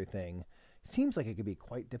panic and everything. It seems like it could be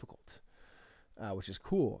quite difficult, which is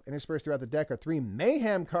cool. Interspersed throughout the deck are 3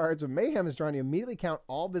 mayhem cards. When mayhem is drawn, you immediately count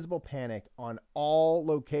all visible panic on all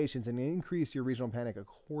locations and increase your regional panic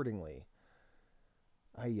accordingly.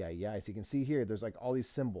 So you can see here, there's like all these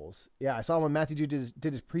symbols. Yeah, I saw when Matthew G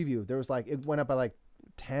did his preview. There was like, it went up by like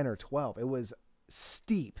 10 or 12. It was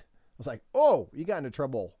steep. I was like, oh, you got into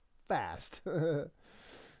trouble fast. But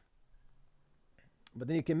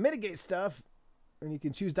then you can mitigate stuff, and you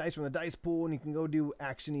can choose dice from the dice pool, and you can go do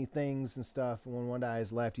action-y things and stuff. And when 1 die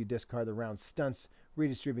is left, you discard the round stunts,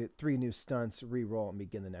 redistribute 3 new stunts, re-roll, and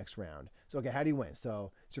begin the next round. So, okay, how do you win?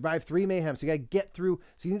 So, survive 3 mayhem. So, you got to get through.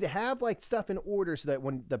 So, you need to have, like, stuff in order so that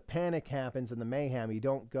when the panic happens and the mayhem, you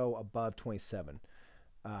don't go above 27.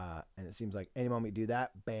 And it seems like any moment you do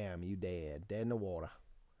that, bam, you dead. Dead in the water.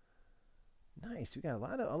 Nice. We got a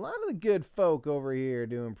lot of the good folk over here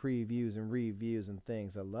doing previews and reviews and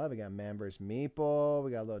things. I love it. We got Man vs. Meeple.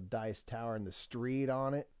 We got a little dice tower in the street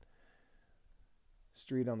on it.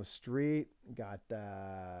 Street on the street. Got the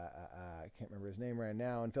I can't remember his name right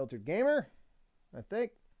now. Unfiltered Gamer, I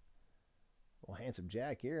think. Well, Handsome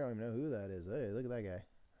Jack here. I don't even know who that is. Hey, look at that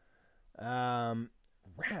guy.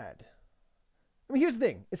 Rad. I mean, here's the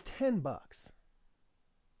thing. It's $10.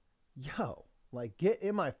 Yo, like, get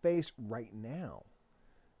in my face right now.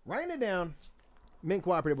 Writing it down. Mint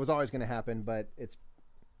Cooperative was always going to happen, but it's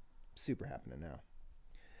super happening now.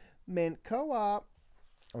 Mint Co-op.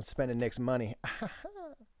 I'm spending Nick's money.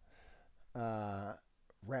 Rad.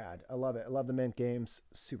 I love it. I love the Mint games.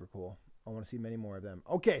 Super cool. I want to see many more of them.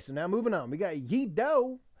 Okay, so now moving on. We got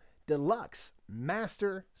Yi-Do Deluxe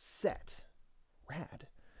Master Set. Rad.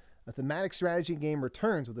 A thematic strategy game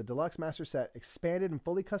returns with a deluxe master set, expanded and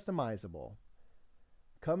fully customizable.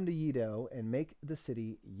 Come to Yi-Do and make the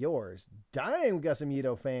city yours. Dang, we got some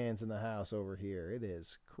Yi-Do fans in the house over here. It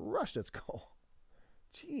is crushed its goal.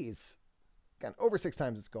 Jeez. Got over 6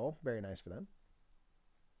 times its goal. Very nice for them.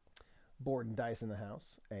 Board and dice in the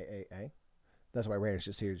house. A. That's why Rand's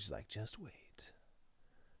just here. Just like, just wait.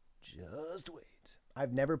 Just wait.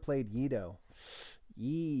 I've never played Yi-Do.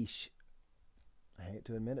 Yeesh. I hate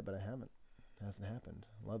to admit it, but I haven't. It hasn't happened.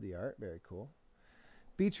 Love the art. Very cool.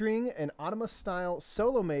 Featuring an Automa-style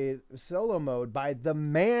solo mode by the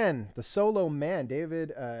man, the solo man,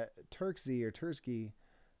 David Turksky,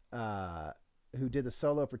 who did the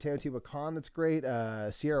solo for Teotihuacan. That's great.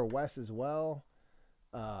 Sierra West as well.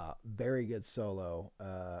 Very good solo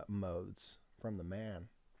modes from the man.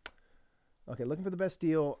 Okay, looking for the best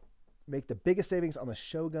deal. Make the biggest savings on the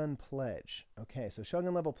Shogun Pledge. Okay, so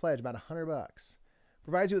Shogun level pledge, about $100.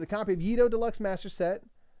 Provides you with a copy of Yi-Do Deluxe Master Set,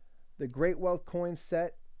 the Great Wealth Coin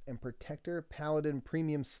Set, and Protector Paladin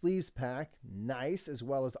Premium Sleeves Pack. Nice, as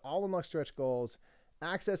well as all unlocked stretch goals.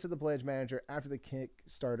 Access to the Pledge Manager after the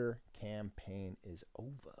Kickstarter campaign is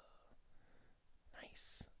over.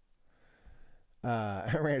 Nice.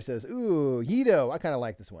 Rare says, ooh, Yi-Do, I kind of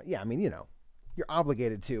like this one. Yeah, I mean, you know, you're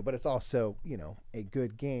obligated to, but it's also, you know, a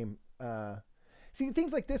good game. See,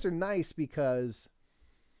 things like this are nice because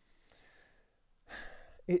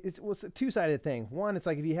it's a two-sided thing. One, it's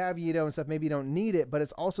like if you have Yido and stuff, maybe you don't need it, but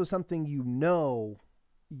it's also something you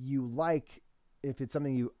like if it's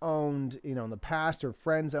something you owned, in the past or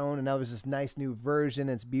friends own, and now there's this nice new version.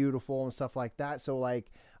 It's beautiful and stuff like that. So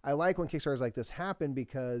like, I like when Kickstarters like this happen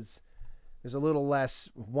because there's a little less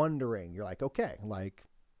wondering. You're like, okay, like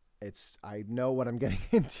I know what I'm getting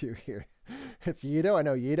into here. It's Yido. I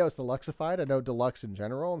know Yido. It's Deluxeified. I know Deluxe in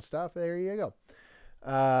general and stuff. There you go.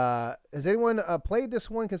 Has anyone played this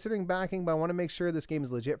one considering backing, but I want to make sure this game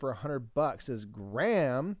is legit for $100, says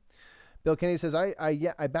Graham. Bill Kennedy says, I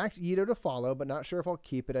backed Yido to follow, but not sure if I'll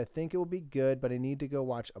keep it. I think it will be good, but I need to go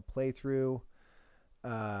watch a playthrough.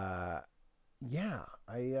 Yeah,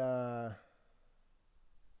 I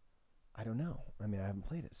don't know. I mean, I haven't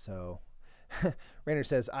played it, so. Rainer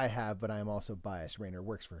says, I have, but I am also biased. Rainer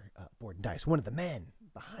works for Board and Dice, one of the men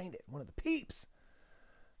behind it, one of the peeps.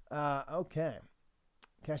 Okay.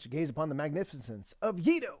 Cast your gaze upon the magnificence of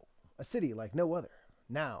Yido, a city like no other.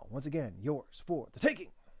 Now, once again, yours for the taking.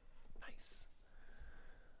 Nice.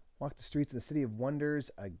 Walk the streets of the City of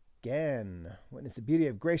Wonders again. Witness the beauty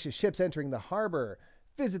of gracious ships entering the harbor.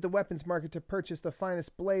 Visit the weapons market to purchase the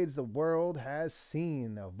finest blades the world has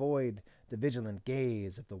seen. Avoid the vigilant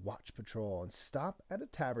gaze of the watch patrol and stop at a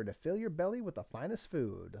tavern to fill your belly with the finest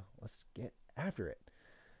food. Let's get after it.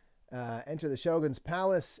 Enter the Shogun's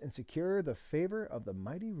palace and secure the favor of the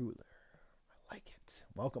mighty ruler. I like it.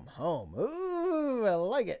 Welcome home. Ooh, I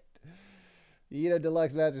like it. Yido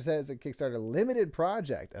Deluxe Master says it's a Kickstarter limited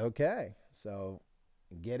project. Okay, so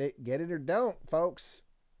get it or don't, folks.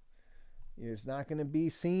 It's not going to be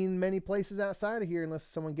seen many places outside of here unless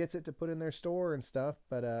someone gets it to put in their store and stuff,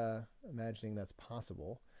 but imagining that's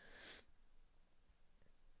possible.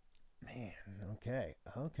 Man, okay,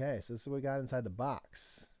 so this is what we got inside the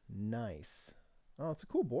box. Nice. Oh, it's a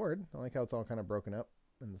cool board. I like how it's all kind of broken up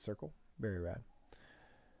in the circle. Very rad.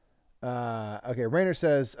 Okay, Rainer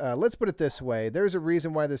says, let's put it this way. There's a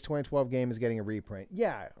reason why this 2012 game is getting a reprint.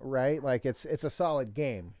 Yeah, right? Like, it's a solid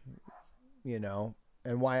game,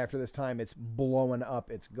 and why after this time it's blowing up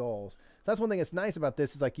its goals. So that's one thing that's nice about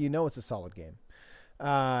this is, like, it's a solid game.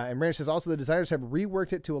 And Rainer says, also, the designers have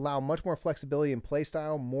reworked it to allow much more flexibility in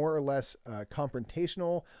playstyle, more or less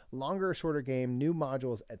confrontational, longer or shorter game, new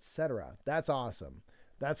modules, etc. That's awesome.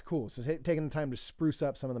 That's cool. So taking the time to spruce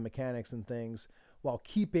up some of the mechanics and things while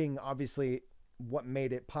keeping, obviously, what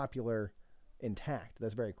made it popular intact.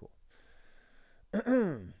 That's very cool.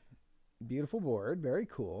 Beautiful board. Very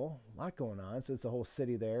cool. A lot going on. So it's a whole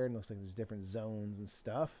city there, and looks like there's different zones and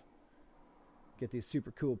stuff. Get these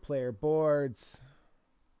super cool player boards.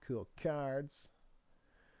 Cool cards.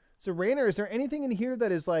 So, Rainer, is there anything in here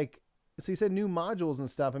that is like... So you said new modules and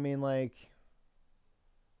stuff. I mean, like...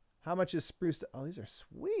 How much is spruced... Oh, these are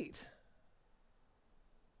sweet.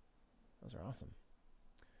 Those are awesome.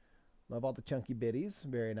 Love all the chunky bitties.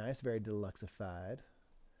 Very nice. Very deluxeified.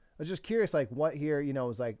 I was just curious, like, what here,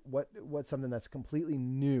 is like, what's something that's completely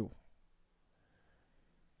new?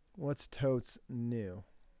 What's totes new?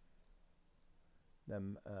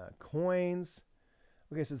 Them coins.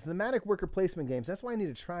 Okay, so it's thematic worker placement games. That's why I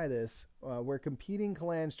need to try this. Where competing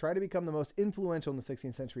clans try to become the most influential in the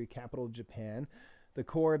 16th century capital of Japan. The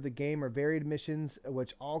core of the game are varied missions,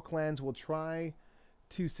 which all clans will try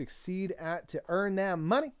to succeed at to earn them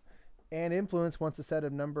money and influence once a set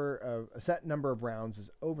number of rounds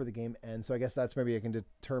is over the game ends. So I guess that's maybe I can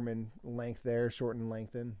determine length there, shorten,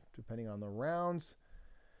 lengthen, depending on the rounds.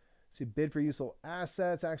 So you bid for useful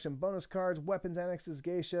assets, action bonus cards, weapons annexes,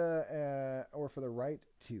 geisha, or for the right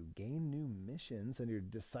to gain new missions. Send your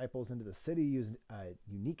disciples into the city. Use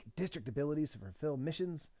unique district abilities to fulfill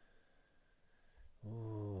missions.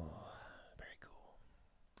 Oh, very cool.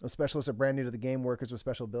 Those specialists are brand new to the game. Workers with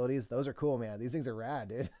special abilities. Those are cool, man. These things are rad,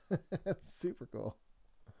 dude. Super cool.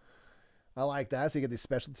 I like that. So you get these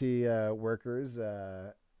specialty workers.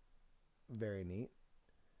 Very neat.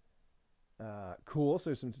 Cool.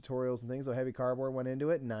 So there's some tutorials and things. So heavy cardboard went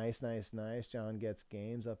into it. Nice, nice, nice. John gets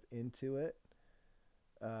games up into it.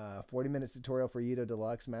 40 minutes tutorial for Yido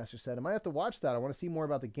Deluxe Master Set. I might have to watch that. I want to see more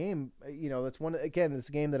about the game. That's one, again, it's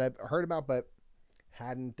a game that I've heard about, but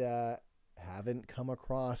haven't come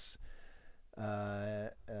across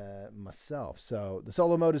myself. So the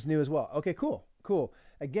solo mode is new as well. Okay, cool.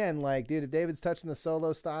 Again, like, dude, if David's touching the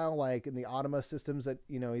solo style, like in the Automa systems that,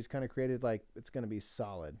 he's kind of created, like, it's going to be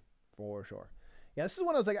solid. For sure. Yeah, this is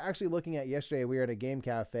one I was like actually looking at yesterday. We were at a game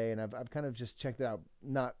cafe, and I've kind of just checked it out,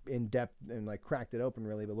 not in depth and like cracked it open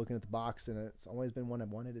really, but looking at the box, and it's always been one I've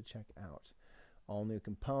wanted to check out. All new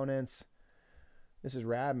components. This is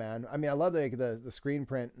rad, man. I mean, I love the screen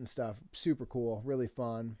print and stuff. Super cool. Really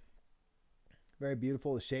fun. Very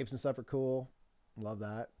beautiful. The shapes and stuff are cool. Love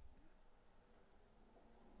that.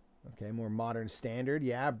 Okay, more modern standard.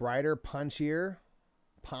 Yeah, brighter, punchier,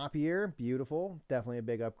 poppier. Beautiful. Definitely a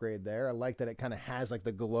big upgrade there. I like that it kind of has like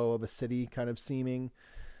the glow of a city kind of seeming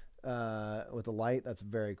with the light. That's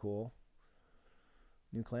very cool.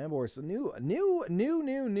 New clan boards. New.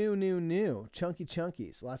 Chunky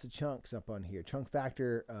chunkies. Lots of chunks up on here. Chunk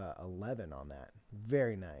factor 11 on that.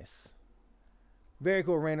 Very nice. Very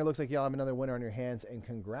cool, Rainer. Looks like y'all have another winner on your hands, and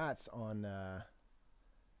congrats on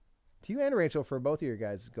to you and Rachel for both of your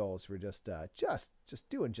guys' goals for just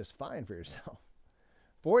doing just fine for yourself.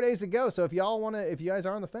 4 days to go, so if you guys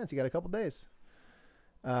are on the fence, you got a couple days.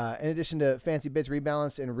 In addition to fancy bits,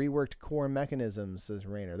 rebalanced and reworked core mechanisms, says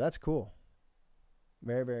Rainer. That's cool.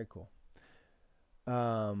 Very, very cool.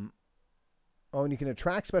 And you can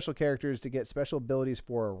attract special characters to get special abilities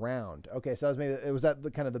for a round. Okay, so was that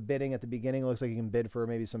kind of the bidding at the beginning? It looks like you can bid for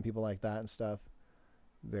maybe some people like that and stuff.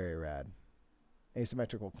 Very rad.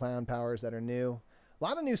 Asymmetrical clown powers that are new. A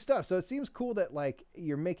lot of new stuff. So it seems cool that like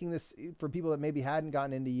you're making this for people that maybe hadn't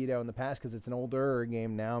gotten into Yido in the past because it's an older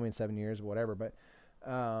game now. I mean, 7 years or whatever. But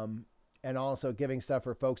and also giving stuff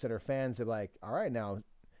for folks that are fans of like, all right, now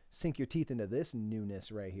sink your teeth into this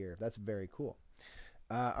newness right here. That's very cool.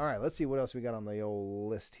 All right, let's see what else we got on the old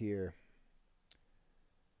list here.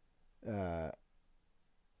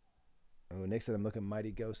 Nick said I'm looking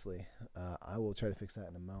mighty ghostly. I will try to fix that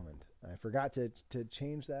in a moment. I forgot to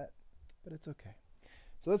change that, but it's okay.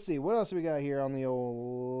 So let's see. What else we got here on the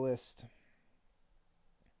old list?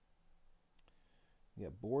 We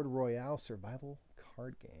got Board Royale Survival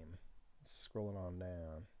Card Game. Scrolling on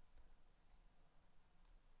down.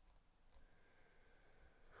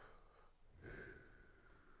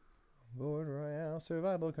 Board Royale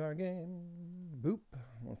Survival Card Game. Boop.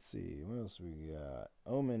 Let's see. What else we got?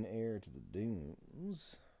 Omen Heir to the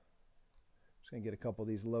Dunes. Just going to get a couple of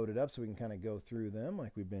these loaded up so we can kind of go through them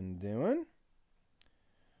like we've been doing.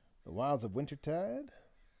 The Wilds of Wintertide.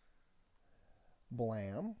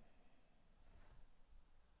 Blam.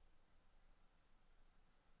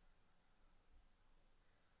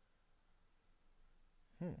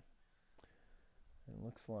 It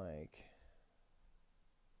looks like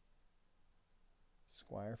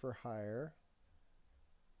Squire for Hire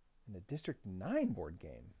and a District 9 board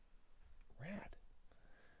game. Rad.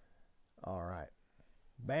 All right.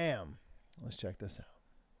 Bam. Let's check this out.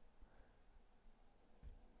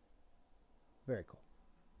 Very cool.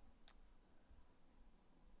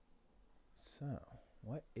 So,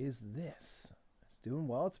 what is this? It's doing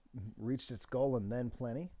well. It's reached its goal and then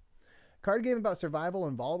plenty. Card game about survival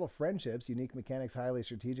and volatile friendships. Unique mechanics, highly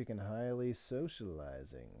strategic and highly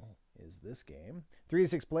socializing is this game. 3 to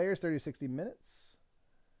 6 players, 30 to 60 minutes.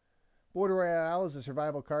 Board Royale is a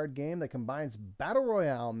survival card game that combines battle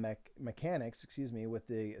royale mechanics, with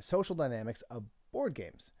the social dynamics of board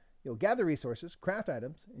games. You'll gather resources, craft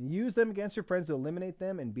items, and use them against your friends to eliminate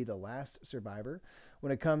them and be the last survivor.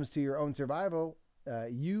 When it comes to your own survival,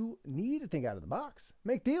 you need to think out of the box,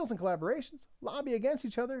 make deals and collaborations, lobby against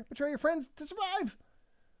each other, betray your friends to survive.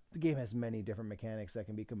 The game has many different mechanics that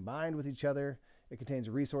can be combined with each other. It contains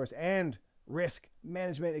resource and risk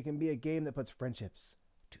management. It can be a game that puts friendships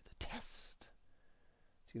to the test.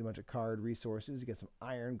 So you get a bunch of card resources. You get some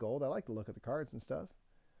iron gold. I like to look at the cards and stuff.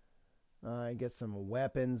 You get some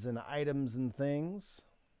weapons and items and things.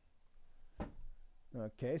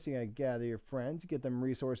 Okay, so you gotta gather your friends, get them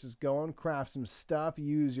resources going, craft some stuff,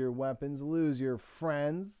 use your weapons, lose your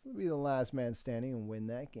friends, be the last man standing and win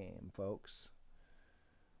that game, folks.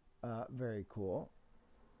 Very cool.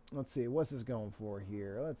 Let's see, what's this going for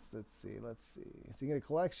here? Let's see. So you get a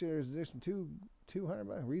collection. There's addition 200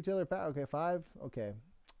 by retailer pack. Okay, 5. Okay.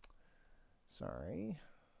 Sorry.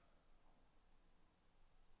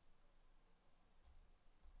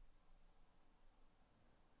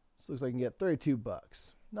 This looks like you can get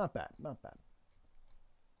 $32. Not bad, not bad.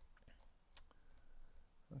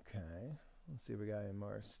 Okay, let's see if we got any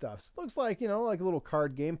more stuff. Looks like, like a little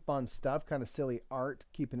card game, fun stuff, kind of silly art,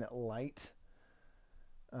 keeping it light.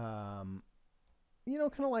 Kind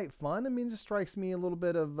of light fun. I mean, it just strikes me a little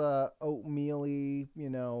bit of oatmeal-y,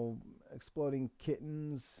 exploding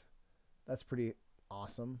kittens. That's pretty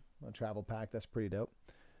awesome. A travel pack, that's pretty dope.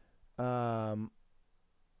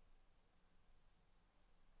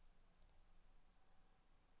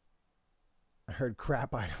 I heard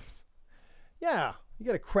crap items. Yeah, you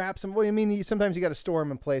got to crap some. Well, I mean, sometimes you got to store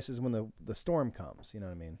them in places when the storm comes. You know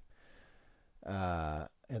what I mean? And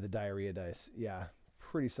the diarrhea dice. Yeah,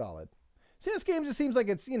 pretty solid. See, this game just seems like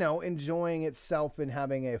it's enjoying itself and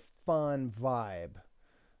having a fun vibe.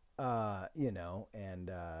 And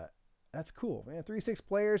That's cool, man. 3-6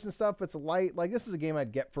 players and stuff. It's light. Like, this is a game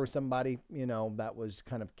I'd get for somebody, you know, that was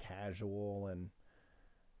kind of casual and,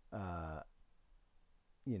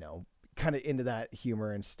 you know, kind of into that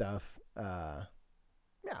humor and stuff. Yeah,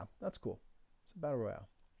 that's cool. It's a battle royale.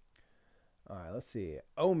 All right, let's see.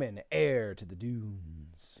 Omen, Heir to the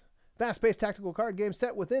Dunes. Fast-paced tactical card game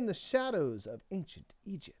set within the shadows of ancient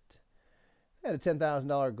Egypt. Had a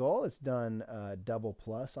 $10,000 goal. It's done double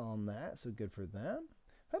plus on that, so good for them.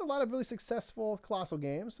 Had a lot of really successful Colossal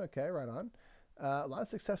games. Okay, right on. A lot of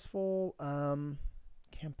successful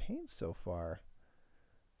campaigns so far.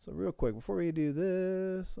 So real quick, before we do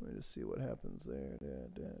this, let me just see what happens there.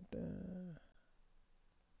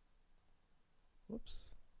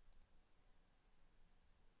 Whoops.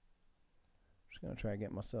 Just going to try to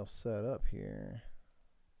get myself set up here.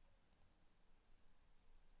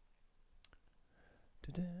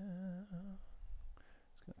 Ta-da.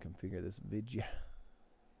 Just going to configure this video.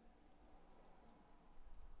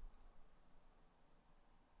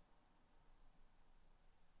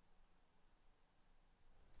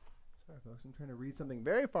 Sorry, folks. I'm trying to read something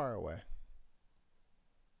very far away.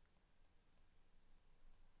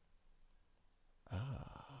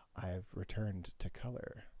 I've returned to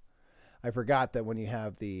color. I forgot that when you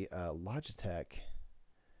have the Logitech, you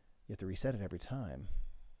have to reset it every time.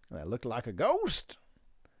 And I looked like a ghost.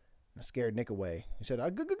 I scared Nick away. He said,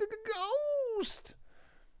 a ghost.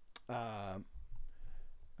 John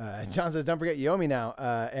says, don't forget you owe me now.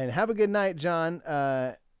 And have a good night, John.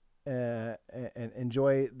 And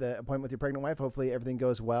enjoy the appointment with your pregnant wife. Hopefully everything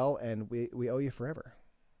goes well, and we owe you forever.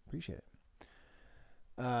 Appreciate it.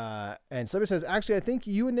 And somebody says, actually, I think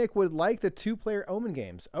you and Nick would like the 2-player Omen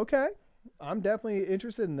games. Okay. I'm definitely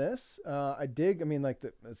interested in this. I mean, like,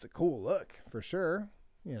 it's a cool look for sure.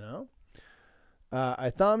 You know,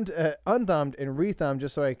 I thumbed, unthumbed and rethumbed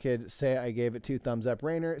just so I could say I gave it 2 thumbs up.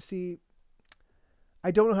 Rainer, see,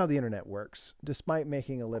 I don't know how the internet works despite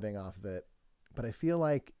making a living off of it, but I feel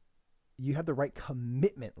like you have the right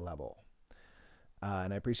commitment level.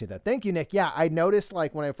 And I appreciate that. Thank you, Nick. Yeah, I noticed,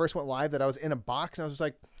 like, when I first went live that I was in a box, and I was just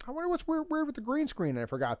like, I wonder what's weird with the green screen. And I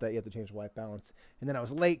forgot that you have to change the white balance. And then I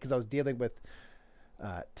was late because I was dealing with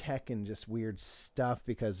tech and just weird stuff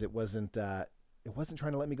because it wasn't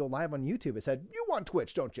trying to let me go live on YouTube. It said, you want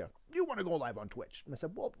Twitch, don't you? You want to go live on Twitch. And I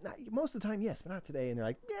said, well, most of the time, yes, but not today. And they're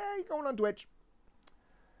like, yeah, you're going on Twitch.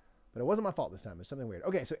 But it wasn't my fault this time. It was something weird.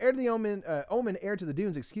 Okay, so Heir to the Omen, Heir to the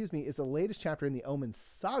Dunes, is the latest chapter in the Omen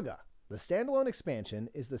saga. The standalone expansion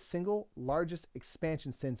is the single largest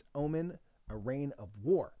expansion since Omen, A Reign of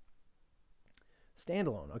War.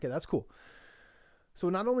 Standalone. Okay, that's cool. So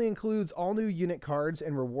it not only includes all new unit cards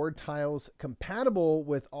and reward tiles compatible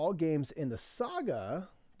with all games in the saga,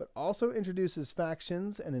 but also introduces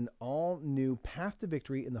factions and an all-new path to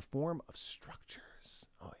victory in the form of structures.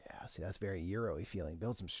 Oh yeah, see, that's very Euro-y feeling.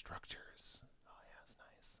 Build some structures. Oh yeah, that's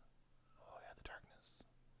nice. Oh yeah, the darkness.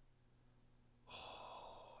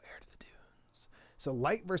 Oh, Heir to the Dunes. So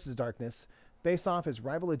light versus darkness, face off as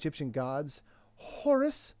rival Egyptian gods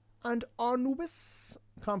Horus and Anubis.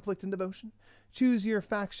 Conflict and devotion. Choose your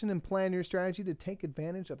faction and plan your strategy to take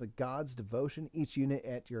advantage of the gods' devotion. Each unit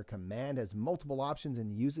at your command has multiple options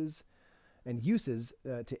and uses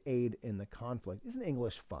to aid in the conflict. Isn't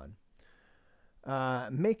English fun?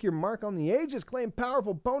 Make your mark on the ages. Claim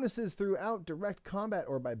powerful bonuses throughout direct combat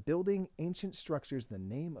or by building ancient structures in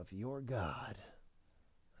the name of your god.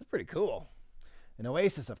 That's pretty cool. An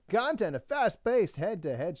oasis of content, a fast-paced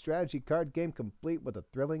head-to-head strategy card game complete with a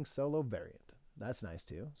thrilling solo variant. That's nice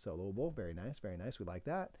too. Soloable. Very nice. Very nice. We like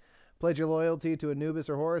that. Pledge your loyalty to Anubis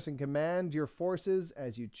or Horus and command your forces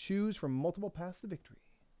as you choose from multiple paths to victory.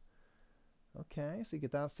 Okay, so you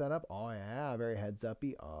get that set up. Oh, yeah. Very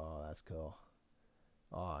heads-uppy. Oh, that's cool.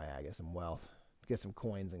 Oh, yeah. Get some wealth. Get some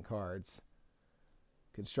coins and cards.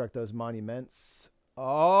 Construct those monuments.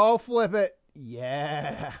 Oh, flip it.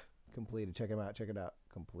 Yeah. Completed. Check them out. Check it out.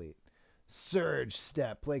 Complete. Surge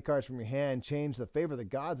step. Play cards from your hand. Change the favor of the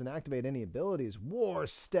gods and activate any abilities. War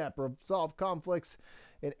step. Resolve conflicts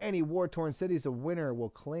in any war-torn cities. A winner will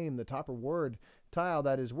claim the top reward tile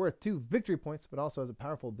that is worth 2 victory points, but also has a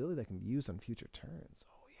powerful ability that can be used on future turns.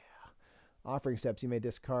 Oh, yeah. Offering steps. You may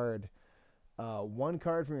discard 1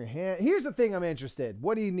 card from your hand. Here's the thing I'm interested.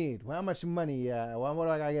 What do you need? How much money? What do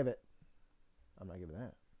I gotta give it? I'm not giving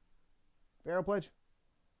that. Pharaoh Pledge.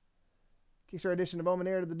 Kickstarter edition of Omen,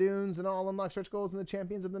 Heir to the Dunes, and all unlock stretch goals in the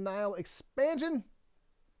Champions of the Nile expansion.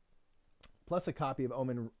 Plus a copy of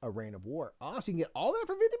Omen, A Reign of War. Oh, so you can get all that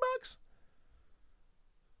for $50?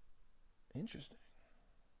 Interesting.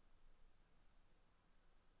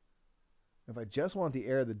 If I just want the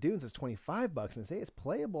Heir of the Dunes, it's $25 and say it's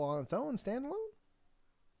playable on its own standalone.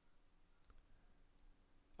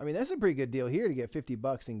 I mean, that's a pretty good deal here to get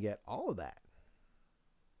 $50 and get all of that.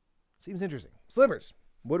 Seems interesting. Slivers.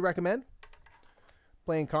 Would recommend.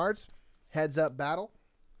 Playing cards. Heads up battle.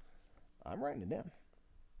 I'm writing it down.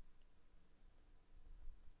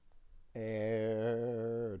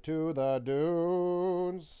 Heir to the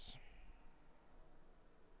Dunes.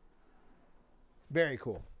 Very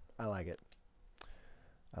cool. I like it.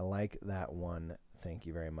 I like that one. Thank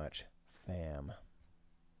you very much, fam.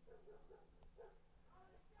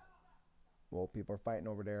 Well, people are fighting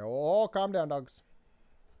over there. Oh, calm down, dogs.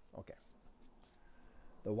 Okay.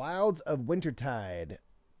 The Wilds of Wintertide.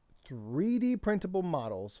 3D printable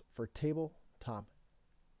models for tabletop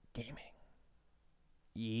gaming.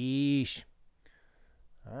 Yeesh.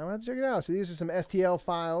 Let's check it out. So these are some STL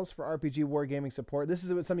files for RPG wargaming support. This is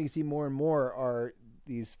something you see more and more are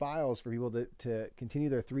these files for people to continue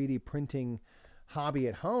their 3D printing hobby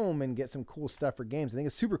at home and get some cool stuff for games. I think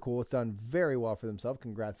it's super cool. It's done very well for themselves.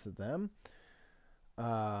 Congrats to them.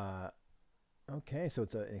 Okay, so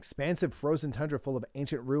it's an expansive frozen tundra full of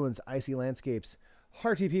ancient ruins, icy landscapes,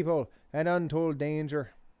 hearty people, and untold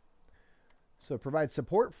danger. So it provides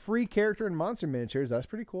support, free character and monster miniatures. That's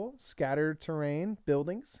pretty cool. Scattered terrain,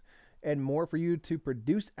 buildings, and more for you to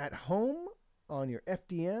produce at home on your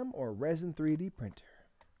FDM or Resin 3D printer.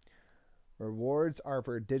 Rewards are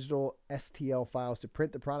for digital STL files to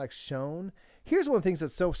print the products shown. Here's one of the things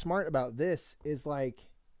that's so smart about this is like,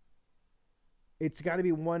 it's got to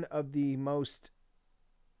be one of the most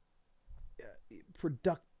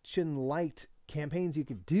production light campaigns you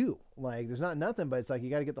could do. Like, there's not nothing, but it's like you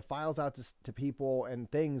got to get the files out to people and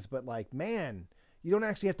things. But like, man, you don't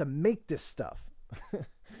actually have to make this stuff. You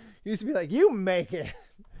used to be like, you make it.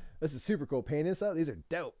 This is super cool. Painting this up. These are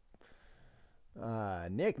dope.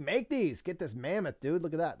 Nick, make these. Get this mammoth, dude.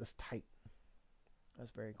 Look at that. That's tight. That's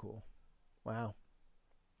very cool. Wow.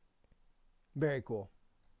 Very cool.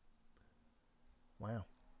 Wow.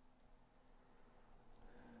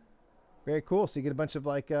 Very cool. So you get a bunch of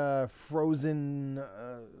like frozen.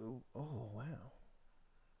 Oh, wow.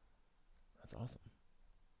 That's awesome.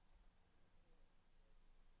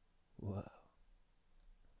 Whoa.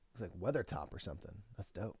 Looks like Weathertop or something.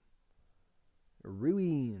 That's dope.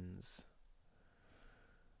 Ruins.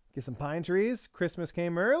 Get some pine trees. Christmas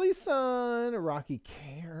came early, son. A rocky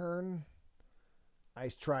cairn.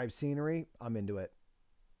 Ice tribe scenery. I'm into it.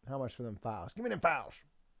 How much for them files? Give me them files.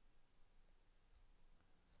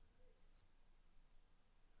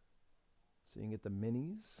 So you can get the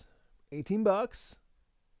minis. $18.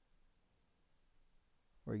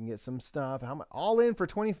 Or you can get some stuff. How much? All in for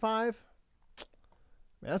 $25? Man,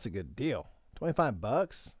 that's a good deal.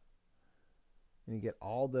 $25. And you get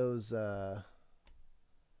all those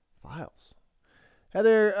files.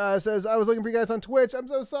 Heather says, I was looking for you guys on Twitch. I'm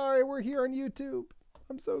so sorry. We're here on YouTube.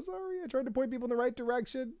 I'm so sorry. I tried to point people in the right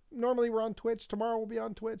direction. Normally we're on Twitch. Tomorrow we'll be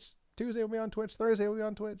on Twitch. Tuesday we'll be on Twitch. Thursday we'll be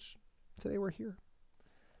on Twitch. Today we're here.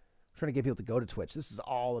 We're trying to get people to go to Twitch. This is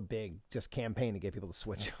all a big just campaign to get people to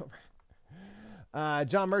switch over.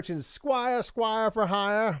 John Merchant, Squire for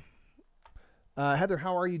hire. Heather,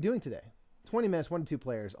 how are you doing today? 20 minutes, 1 to 2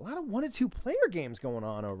 players. A lot of 1 to 2 player games going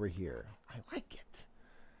on over here. I like it.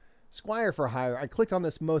 Squire for hire. I clicked on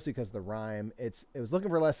this mostly because of the rhyme. It was looking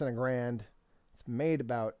for less than $1,000. It's made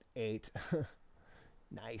about 8.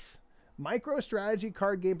 Nice. Micro strategy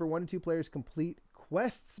card game for 1 to 2 players. Complete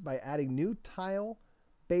quests by adding new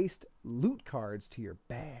tile-based loot cards to your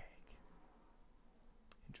bag.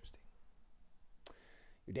 Interesting.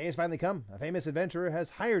 Your day has finally come. A famous adventurer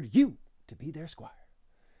has hired you to be their squire.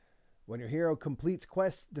 When your hero completes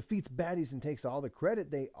quests, defeats baddies, and takes all the credit,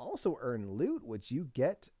 they also earn loot, which you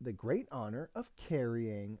get the great honor of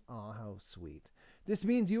carrying. Aw, how sweet. This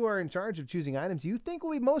means you are in charge of choosing items you think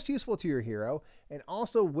will be most useful to your hero, and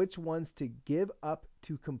also which ones to give up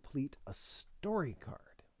to complete a story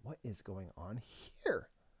card. What is going on here?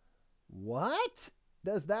 What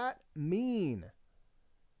does that mean?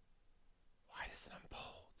 Why does it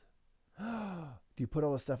unfold? Do you put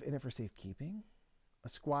all the stuff in it for safekeeping? A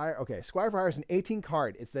squire. Okay, Squire for Hire is an 18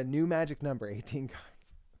 card. It's the new magic number, 18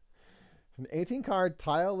 cards. An 18 card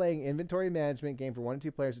tile laying inventory management game for 1 to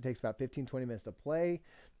 2 players. It takes about 15-20 minutes to play.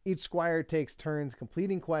 Each squire takes turns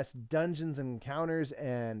completing quests, dungeons, and encounters,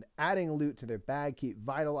 and adding loot to their bag. Keep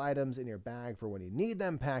vital items in your bag for when you need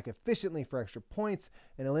them. Pack efficiently for extra points,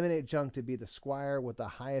 and eliminate junk to be the squire with the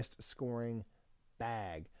highest scoring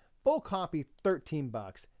bag. Full copy,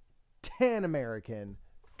 $13. 10 American.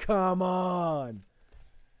 Come on.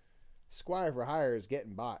 Squire for Hire is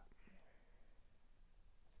getting bought.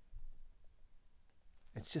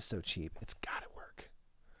 It's just so cheap. It's got to work.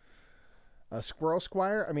 A Squirrel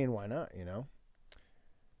Squire? I mean, why not, you know?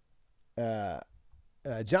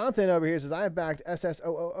 Jonathan over here says, I have backed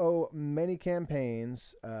SSOOO many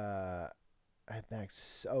campaigns. I've backed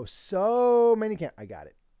so many I got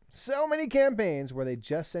it. So many campaigns where they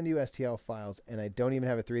just send you STL files, and I don't even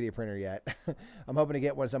have a 3D printer yet. I'm hoping to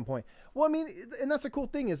get one at some point. Well, I mean, and that's the cool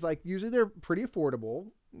thing is, like, usually they're pretty affordable,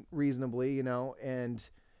 reasonably, you know, and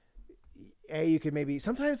you could maybe,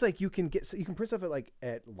 sometimes, like, you can print stuff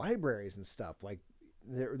at libraries and stuff. Like,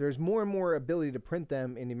 there's more and more ability to print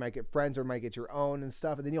them, and you might get friends or might get your own and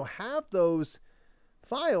stuff, and then you'll have those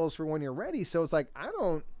files for when you're ready. So it's like, I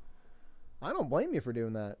don't blame you for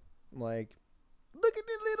doing that. Like, look at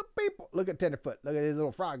these little people. Look at Tenderfoot. Look at this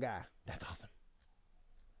little frog guy. That's awesome.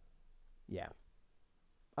 Yeah.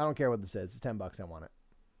 I don't care what this is. It's $10. I want it.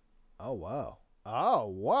 Oh, wow. Oh,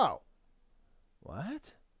 wow.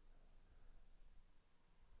 What?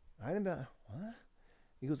 Item, what?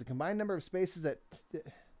 Equals the combined number of spaces of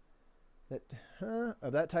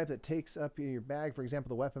that type that takes up your bag. For example,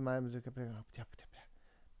 the weapon items.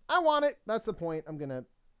 I want it. That's the point. I'm gonna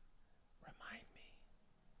remind me.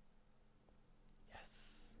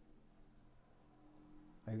 Yes.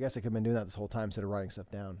 I guess I could have been doing that this whole time instead of writing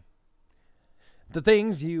stuff down. The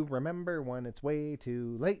things you remember when it's way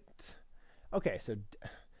too late. Okay, so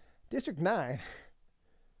District 9.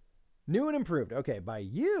 New and improved. Okay, by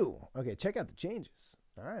you. Okay, check out the changes.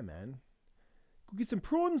 All right, man. Go get some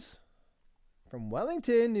prawns from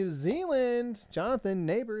Wellington, New Zealand. Jonathan,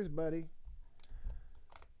 neighbors, buddy.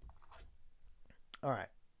 All right.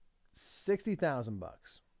 60,000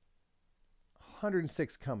 bucks.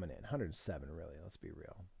 106 coming in. 107, really. Let's be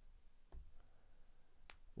real.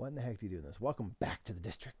 What in the heck do you do in this? Welcome back to the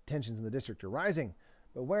district. Tensions in the district are rising.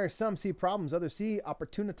 But where some see problems, others see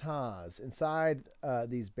opportunities. Inside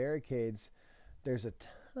these barricades, there's a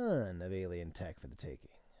ton of alien tech for the taking.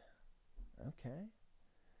 Okay.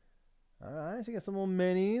 All right, so you got some little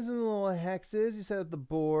minis and little hexes. You set up the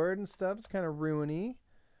board and stuff. It's kind of ruiny.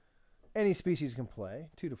 Any species can play.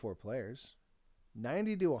 2 to 4 players.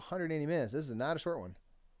 90 to 180 minutes. This is not a short one.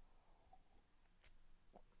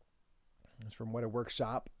 It's from What a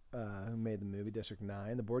Workshop, who made the movie District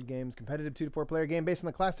 9. The board game's competitive 2 to 4 player game based on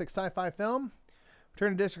the classic sci-fi film.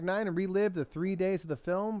 Return to District 9 and relive the 3 days of the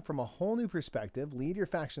film from a whole new perspective. Lead your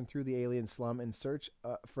faction through the alien slum in search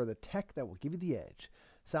for the tech that will give you the edge.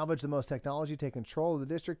 Salvage the most technology, take control of the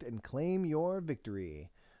district, and claim your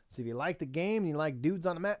victory. So if you like the game and you like dudes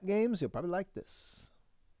on the map games, you'll probably like this.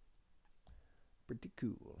 Pretty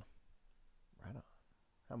cool. Right on.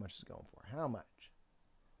 How much is it going for? How much?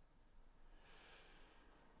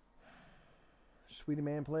 Sweetie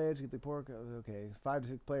Man pledge, get the pork. Okay, 5 to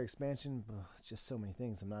 6 player expansion. Ugh, it's just so many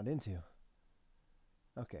things I'm not into.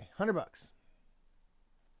 Okay, $100.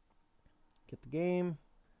 Get the game.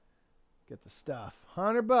 Get the stuff.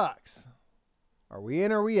 $100. Are we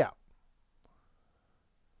in or are we out?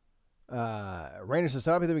 Rainer says,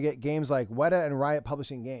 so happy that we get games like Weta and Riot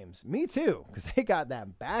Publishing Games. Me too, because they got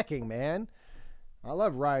that backing, man. I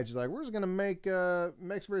love Riot. She's like, we're just going to make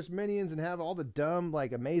Mechs vs. Minions and have all the dumb,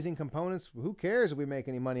 like, amazing components. Who cares if we make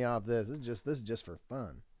any money off this? This is just for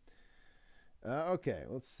fun. Okay,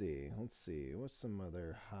 let's see. What's some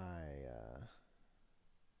other high...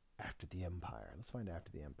 After the Empire. Let's find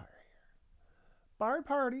After the Empire here. Bard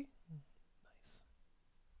Party. Nice.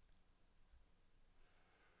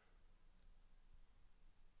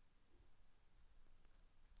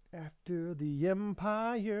 After the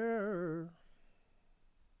Empire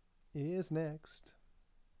is next.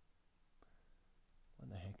 What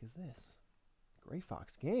the heck is this? Gray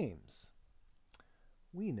Fox Games.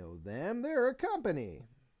 We know them. They're a company.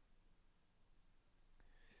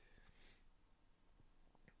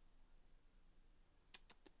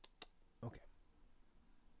 Okay.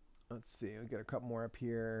 Let's see. We got a couple more up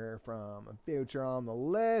here from a future on the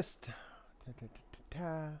list.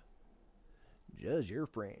 Judge your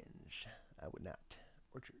fringe. I would not.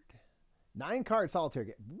 Orchard. 9-card solitaire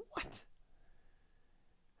game. What?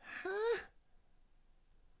 Huh?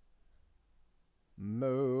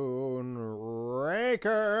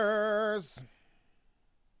 Moonrakers.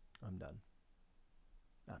 I'm done.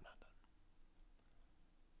 I'm not done.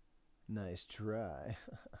 Nice try.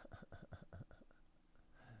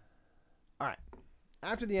 All right.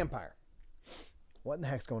 After the Empire. What in the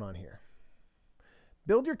heck's going on here?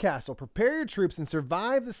 Build your castle, prepare your troops, and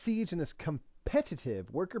survive the siege in this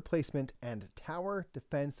competitive worker placement and tower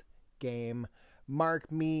defense game.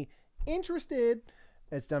 Mark me interested.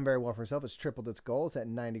 It's done very well for itself. It's tripled its goal. It's at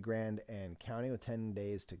 90 grand and counting with 10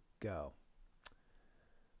 days to go.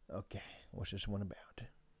 Okay, what's this one about?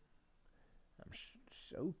 I'm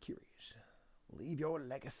so curious. Leave your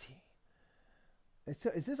legacy. Is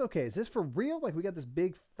this okay? Is this for real? Like we got this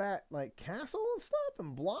big fat like castle and stuff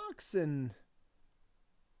and blocks and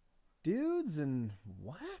dudes and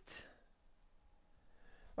what?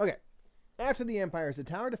 Okay. After the Empire is a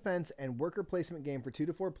tower defense and worker placement game for 2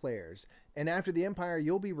 to 4 players. And after the Empire,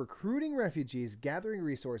 you'll be recruiting refugees, gathering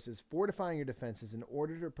resources, fortifying your defenses in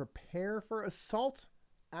order to prepare for assault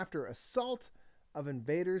after assault of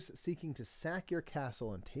invaders seeking to sack your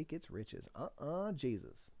castle and take its riches.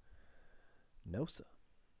 Jesus. No, sir.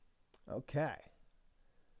 Okay.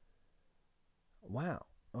 Wow.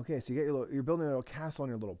 Okay, so you're building a little castle on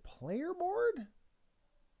your little player board?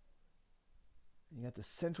 You got the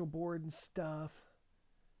central board and stuff.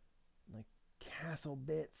 Like castle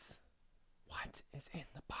bits. What is in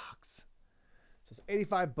the box? So it's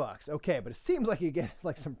 $85. Okay, but it seems like you get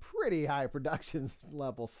like some pretty high production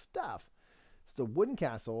level stuff. It's the wooden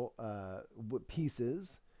castle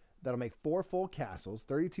pieces that'll make 4 full castles,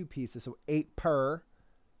 32 pieces, so 8 per.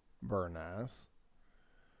 Very nice.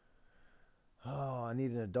 Oh, I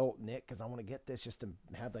need an adult Nick because I want to get this just to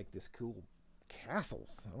have like this cool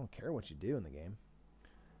castles. I don't care what you do in the game.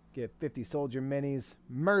 Get 50 soldier minis,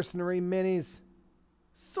 mercenary minis,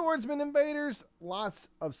 swordsman invaders, lots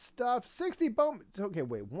of stuff. 60 bone. Okay,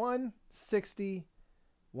 wait. 160,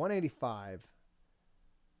 185.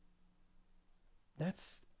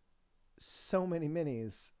 That's so many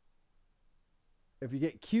minis. If you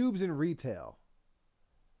get cubes in retail,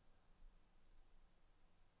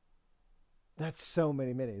 that's so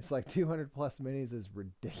many minis. Like 200 plus minis is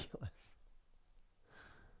ridiculous.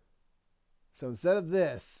 So instead of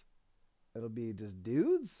this, it'll be just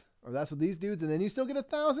dudes, or that's what these dudes, and then you still get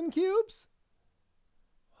 1,000 cubes?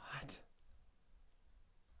 What?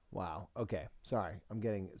 Wow. Okay. Sorry. I'm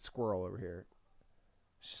getting squirrel over here.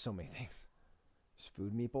 There's just so many things. There's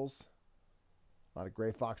food meeples. A lot of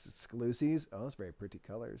Gray Fox exclusives. Oh, that's very pretty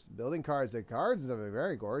colors. Building cards. The cards are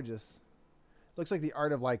very gorgeous. Looks like the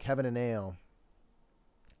art of like Heaven and Ale.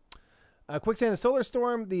 Quicksand and Solar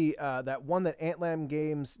Storm, the that one that Antlam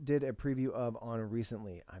Games did a preview of on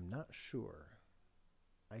recently. I'm not sure.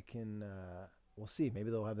 I can we'll see. Maybe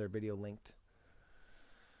they'll have their video linked.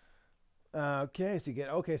 Okay, so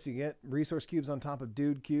you get resource cubes on top of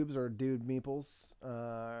dude cubes or dude meeples.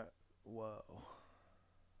 Whoa.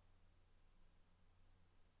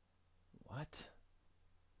 What?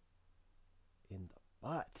 In the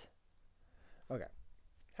butt. Okay.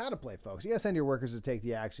 How to play, folks. You gotta send your workers to take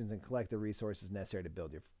the actions and collect the resources necessary to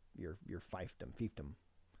build your fiefdom.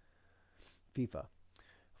 FIFA.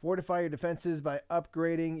 Fortify your defenses by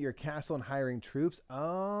upgrading your castle and hiring troops.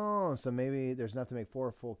 Oh, so maybe there's enough to make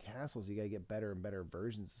 4 full castles. You gotta get better and better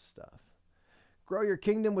versions of stuff. Grow your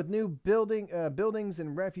kingdom with new buildings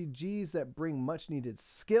and refugees that bring much needed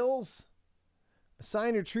skills.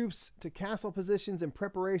 Assign your troops to castle positions in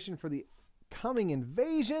preparation for the coming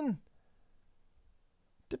invasion.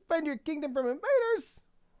 Defend your kingdom from invaders.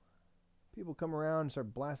 People come around and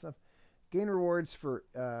start blasting up. Gain rewards for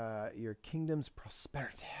your kingdom's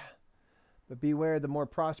prosperity. But beware, the more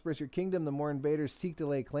prosperous your kingdom, the more invaders seek to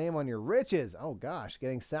lay claim on your riches. Oh gosh,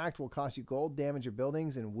 getting sacked will cost you gold, damage your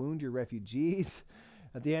buildings, and wound your refugees.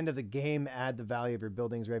 At the end of the game, add the value of your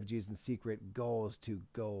buildings, refugees, and secret goals to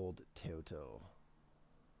gold total.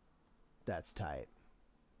 That's tight.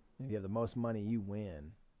 If you have the most money, you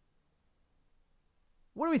win.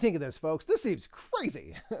 What do we think of this, folks? This seems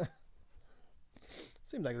crazy.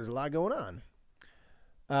 Seems like there's a lot going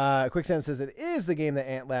on. Quicksand says it is the game that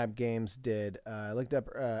Antlab Games did. I looked up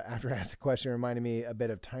after I asked the question. It reminded me a bit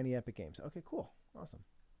of Tiny Epic Games. Okay, cool. Awesome.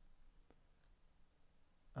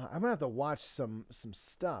 I'm going to have to watch some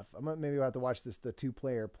stuff. Maybe I'll have to watch the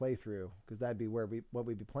 2-player playthrough because that'd be what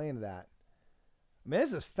we'd be playing it at. I mean,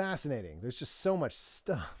 this is fascinating. There's just so much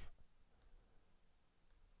stuff.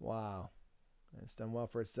 Wow. It's done well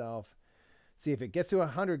for itself. See, if it gets to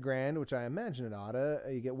 100 grand, which I imagine it oughta,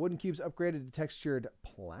 you get wooden cubes upgraded to textured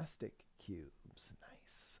plastic cubes.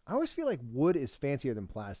 Nice. I always feel like wood is fancier than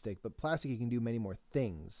plastic, but plastic you can do many more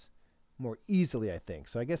things more easily, I think.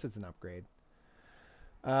 So I guess it's an upgrade.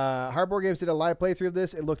 Hardboard Games did a live playthrough of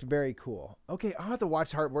this. It looked very cool. Okay, I'll have to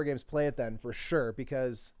watch Hardboard Games play it then for sure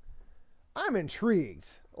because I'm intrigued.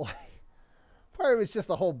 Like, part of it's just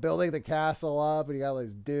the whole building the castle up, and you got all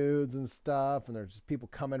these dudes and stuff, and there's just people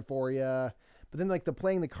coming for you. But then, like, the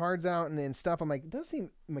playing the cards out and stuff, I'm like, it does seem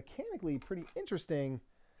mechanically pretty interesting.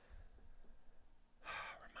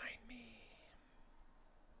 Remind me.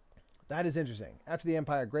 That is interesting. After the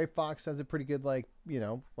Empire, Gray Fox has a pretty good, like, you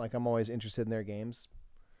know, like I'm always interested in their games,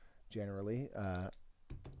 generally.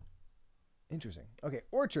 Interesting. Okay,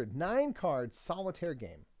 Orchard, 9-card solitaire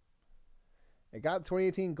game. It got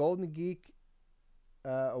 2018 Golden Geek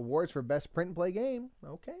awards for best print and play game.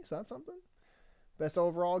 Okay, so that's something. Best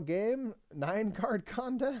overall game, 9-card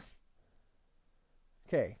contest.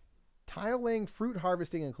 Okay. Tile laying fruit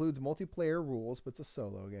harvesting includes multiplayer rules, but it's a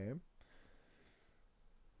solo game.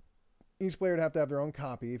 Each player would have to have their own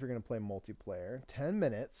copy if you're going to play multiplayer. 10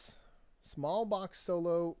 minutes. Small box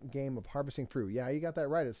solo game of harvesting fruit. Yeah, you got that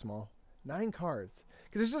right. It's small. 9 cards.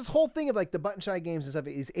 Because there's this whole thing of like the button shy games and stuff.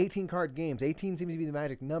 These 18 card games. 18 seems to be the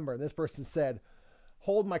magic number. And this person said,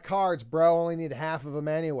 hold my cards, bro. Only need half of them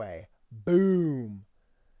anyway. Boom.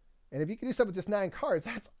 And if you can do something with just 9 cards,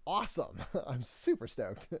 that's awesome. I'm super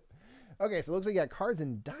stoked. Okay, so it looks like you got cards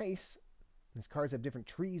and dice. These cards have different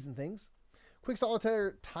trees and things. Quick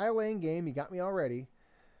solitaire tile laying game. You got me already.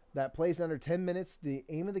 That plays in under 10 minutes. The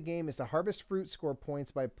aim of the game is to harvest fruit, score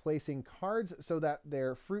points by placing cards so that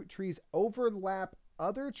their fruit trees overlap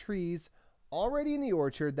other trees already in the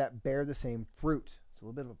orchard that bear the same fruit. It's a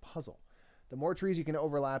little bit of a puzzle. The more trees you can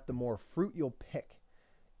overlap, the more fruit you'll pick.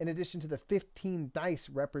 In addition to the 15 dice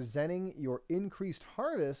representing your increased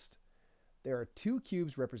harvest, there are 2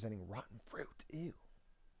 cubes representing rotten fruit. Ew.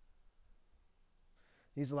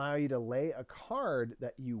 These allow you to lay a card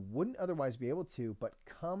that you wouldn't otherwise be able to, but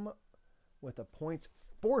come with a points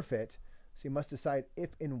forfeit, so you must decide if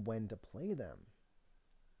and when to play them.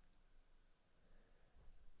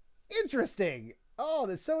 Interesting. Oh,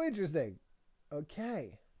 that's so interesting.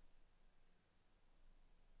 Okay.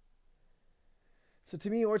 So to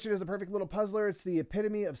me, Orchard is a perfect little puzzler. It's the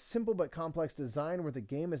epitome of simple but complex design where the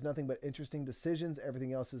game is nothing but interesting decisions.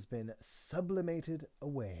 Everything else has been sublimated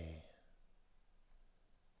away.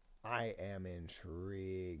 I am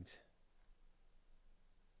intrigued.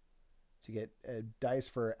 So you get dice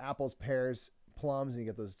for apples, pears, plums, and you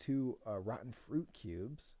get those 2 rotten fruit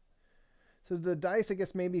cubes. So the dice, I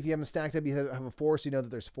guess maybe if you have them stacked up, you have a 4, so you know that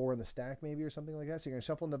there's 4 in the stack maybe or something like that. So you're going to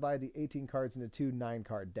shuffle and divide the 18 cards into 2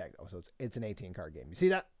 9-card decks. Oh, so it's an 18-card game. You see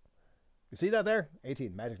that? You see that there?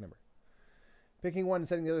 18, magic number. Picking one and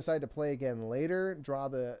setting the other side to play again later. Draw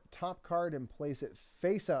the top card and place it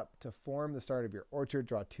face up to form the start of your orchard.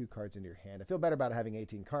 Draw 2 cards into your hand. I feel better about having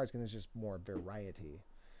 18 cards because there's just more variety.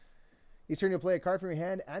 Each turn you'll play a card from your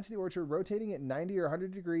hand, add to the orchard, rotating it 90 or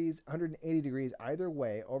 100 degrees, 180 degrees, either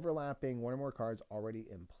way, overlapping 1 or more cards already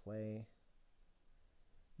in play.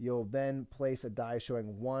 You'll then place a die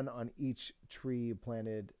showing 1 on each tree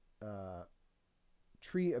planted,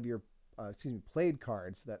 tree of your played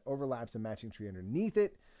cards that overlaps a matching tree underneath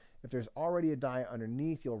it. If there's already a die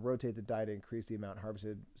underneath, you'll rotate the die to increase the amount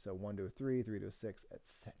harvested. So 1 to a 3, 3 to a 6,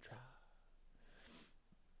 etc.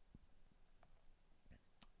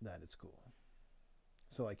 That is cool.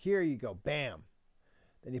 So like here you go, bam.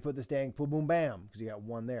 Then you put this dang boom, boom, bam, because you got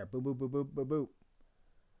 1 there. Boom, boom, boom, boom, boom, boom.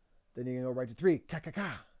 Then you can go right to 3, ka, ka,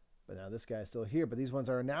 ka. But now this guy's still here, but these ones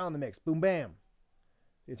are now in the mix. Boom, bam.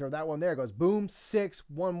 You throw that one there, it goes boom, 6,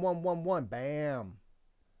 1, 1, 1, 1, bam.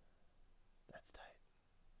 That's tight.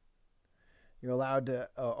 You're allowed to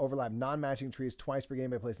overlap non-matching trees twice per game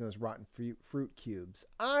by placing those rotten fruit cubes.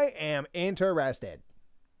 I am interested.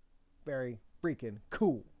 Very freaking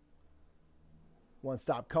cool.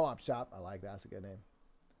 One-stop co-op shop. I like that. That's a good name.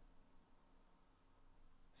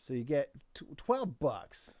 So you get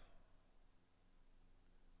 $12.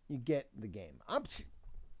 You get the game.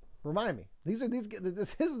 Remind me. This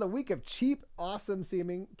is the week of cheap, awesome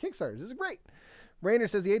seeming Kickstarters. This is great. Rainer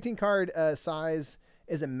says the 18 card size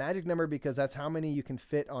is a magic number because that's how many you can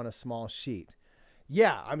fit on a small sheet.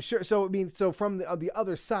 Yeah, I'm sure. So I mean, so from the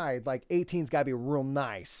other side, like 18's got to be real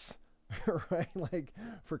nice, right? Like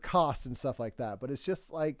for cost and stuff like that. But it's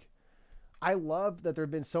just like, I love that there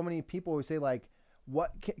have been so many people who say like,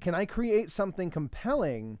 what can I create something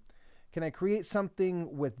compelling? Can I create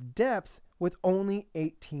something with depth with only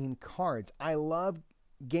 18 cards? I love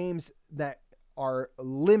games that are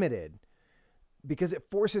limited because it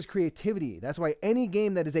forces creativity. That's why any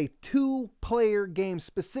game that is a 2-player game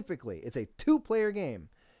specifically, it's a 2-player game.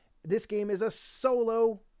 This game is a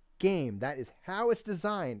solo game. That is how it's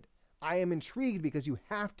designed. I am intrigued because you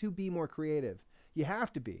have to be more creative. You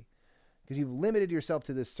have to be, because you've limited yourself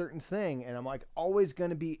to this certain thing. And I'm like always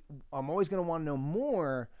going to want to know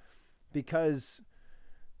more because,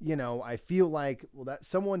 you know, I feel like, well, that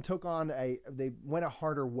someone took on they went a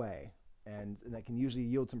harder way, and that can usually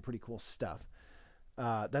yield some pretty cool stuff.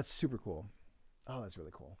 That's super cool. Oh, that's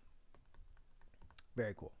really cool.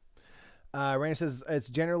 Very cool. Rainer says it's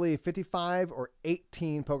generally 55 or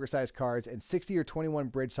 18 poker-sized cards and 60 or 21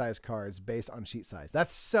 bridge-sized cards based on sheet size.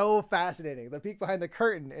 That's so fascinating. The peek behind the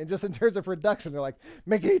curtain, and just in terms of production, they're like,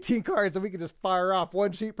 make 18 cards and we can just fire off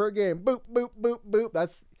 1 sheet per game. Boop, boop, boop, boop.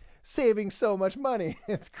 That's saving so much money.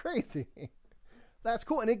 It's crazy. That's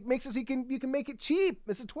cool, and it makes it so you can make it cheap.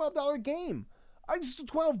 It's a $12 game. It's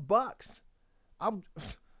 $12. I'll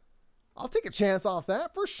take a chance off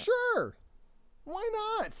that for sure. Why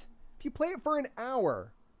not? If you play it for an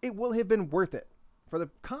hour, it will have been worth it for the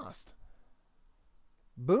cost.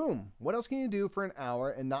 Boom. What else can you do for an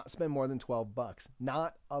hour and not spend more than $12?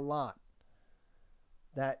 Not a lot.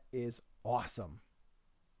 That is awesome.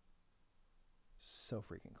 So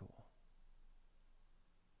freaking cool.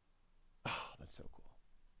 Oh, that's so cool.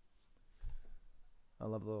 I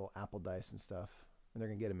love the little Apple dice and stuff. And they're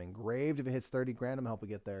going to get them engraved. If it hits 30 grand, I'm helping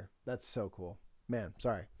get there. That's so cool. Man,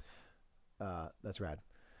 sorry. That's rad.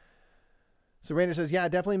 So Rainer says, yeah,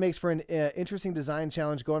 it definitely makes for an interesting design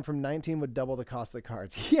challenge. Going from 19 would double the cost of the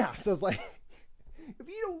cards. Yeah, so it's like, if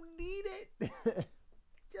you don't need it,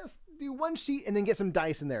 just do one sheet and then get some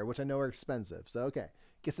dice in there, which I know are expensive. So, okay,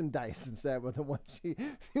 get some dice instead with the one sheet.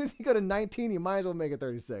 As soon as you go to 19, you might as well make it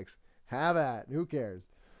 36. Have at. Who cares?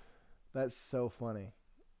 That's so funny.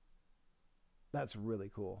 That's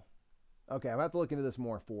really cool. Okay, I'm going to have to look into this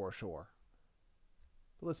more for sure.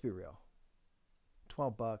 But let's be real.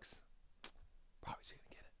 $12. Probably just going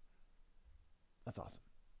to get it. That's awesome.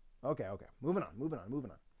 Okay. Moving on.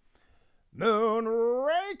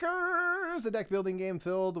 Moonrakers! A deck building game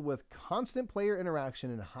filled with constant player interaction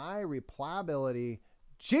and high replayability.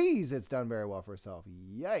 Jeez, it's done very well for itself.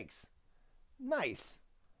 Yikes. Nice.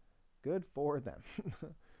 Good for them.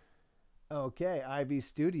 Okay, Ivy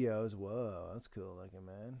Studios. Whoa, that's cool looking,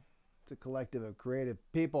 man. It's a collective of creative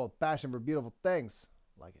people with passion for beautiful things.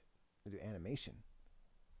 Like it. They do animation.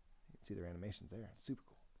 You can see their animations there. Super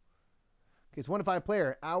cool. Okay, it's 1 to 5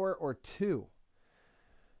 player, hour or 2.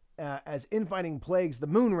 As infighting plagues the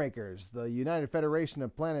Moonrakers, the United Federation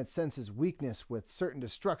of Planets senses weakness with certain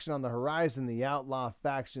destruction on the horizon. The outlaw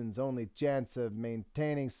faction's only chance of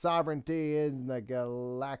maintaining sovereignty in the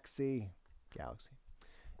galaxy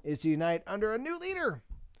is to unite under a new leader.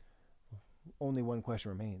 Only one question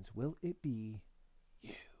remains. Will it be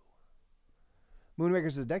you? Moonrakers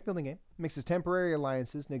is a deck building game. Mixes temporary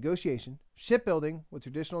alliances, negotiation, shipbuilding with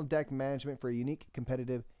traditional deck management for a unique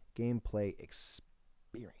competitive gameplay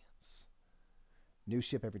experience. New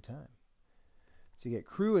ship every time. So you get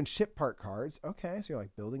crew and ship part cards. Okay, so you're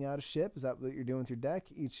like building out a ship. Is that what you're doing with your deck?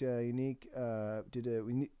 Each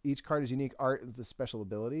each card is unique art with a special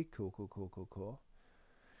ability. Cool.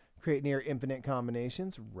 Create near infinite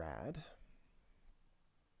combinations. Rad.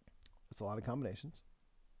 That's a lot of combinations.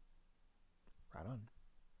 Right on.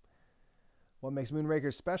 What makes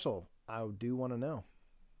Moonrakers special? I do want to know.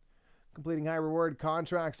 Completing high reward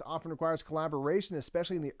contracts often requires collaboration,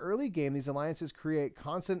 especially in the early game. These alliances create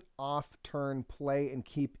constant off-turn play and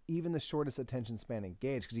keep even the shortest attention span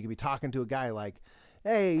engaged. Because you can be talking to a guy like,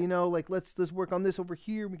 hey, let's work on this over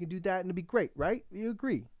here. We can do that and it'll be great, right? You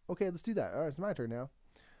agree? Okay, let's do that. All right, it's my turn now.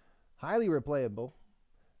 Highly replayable.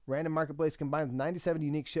 Random marketplace combined with 97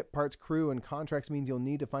 unique ship parts, crew, and contracts means you'll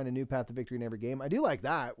need to find a new path to victory in every game. I do like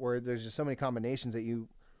that, where there's just so many combinations that you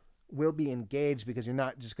will be engaged because you're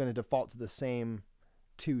not just going to default to the same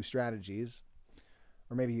 2 strategies.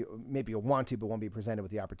 Or maybe you'll want to, but won't be presented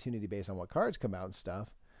with the opportunity based on what cards come out and stuff.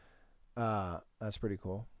 That's pretty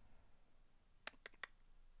cool.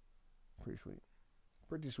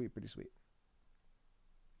 Pretty sweet.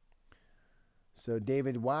 So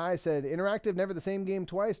David Y said, interactive, never the same game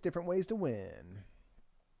twice, different ways to win.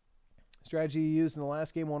 Strategy you used in the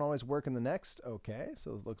last game won't always work in the next. Okay,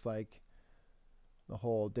 so it looks like the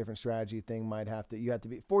whole different strategy thing might have to, you have to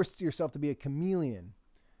be forced yourself to be a chameleon.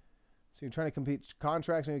 So you're trying to compete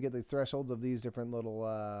contracts and you get the thresholds of these different little,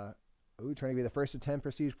 trying to be the first to 10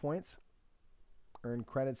 prestige points. Earn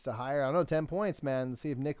credits to higher. I don't know, 10 points, man. Let's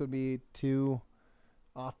see if Nick would be too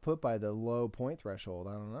off put by the low point threshold.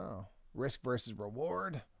 I don't know. Risk versus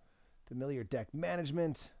reward. Familiar deck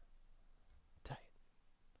management. Tight.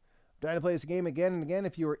 I'm trying to play this game again and again.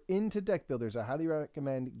 If you are into deck builders, I highly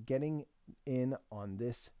recommend getting in on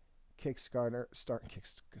this Kickstarter starter.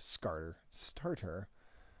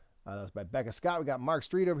 That was by Becca Scott. We got Mark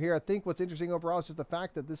Street over here. I think what's interesting overall is just the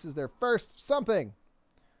fact that this is their first something.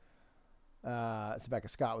 So Becca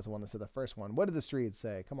Scott was the one that said the first one. What did the Streets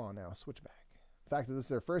say? Come on now, switch back. The fact that this is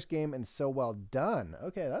their first game and so well done.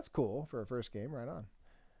 Okay, that's cool for a first game. Right on.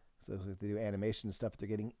 So they do animation and stuff. They're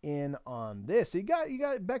getting in on this. So you got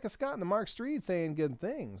Becca Scott and the Mark Street saying good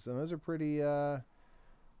things. And those are pretty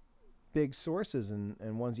big sources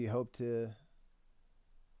and ones you hope to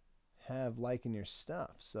have in your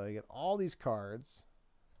stuff. So you get all these cards,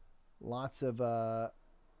 lots of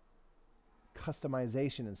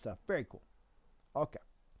customization and stuff. Very cool. Okay,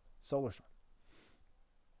 Solar Storm.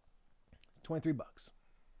 It's $23.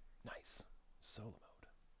 Nice. Solo mode.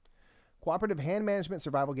 Cooperative hand management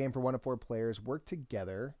survival game for 1 to 4 players. Work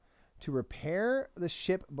together to repair the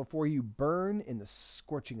ship before you burn in the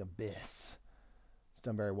scorching abyss. It's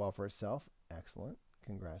done very well for itself. Excellent.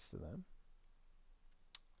 Congrats to them.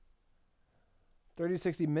 30 to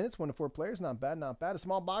 60 minutes, 1 to 4 players. Not bad, not bad. A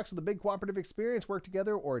small box with a big cooperative experience. Work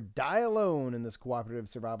together or die alone in this cooperative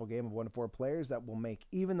survival game of 1 to 4 players that will make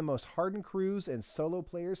even the most hardened crews and solo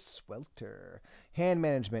players swelter. Hand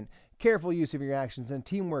management, careful use of your actions, and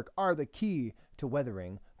teamwork are the key to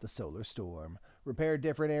weathering the solar storm. Repair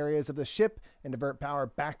different areas of the ship and divert power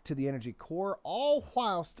back to the energy core, all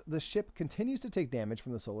whilst the ship continues to take damage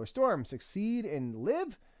from the solar storm. Succeed and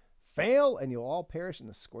live, fail, and you'll all perish in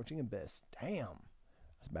the scorching abyss. Damn.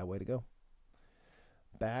 That's a bad way to go.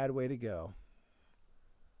 Bad way to go.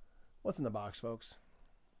 What's in the box, folks?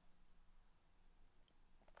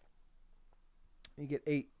 You get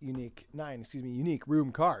 9 unique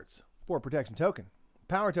room cards. 4 protection token.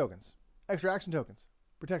 Power tokens. Extra action tokens.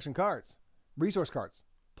 Protection cards. Resource cards.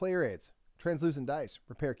 Player aids. Translucent dice.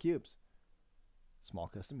 Repair cubes. Small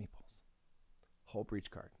custom meeples. Whole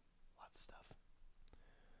breach card. Lots of stuff.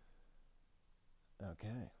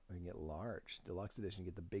 Okay. We can get large. Deluxe edition.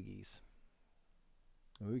 Get the biggies.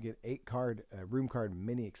 We get 8 card, room card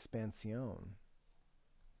mini expansion.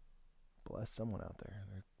 Bless someone out there.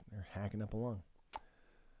 They're hacking up along.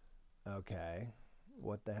 Okay.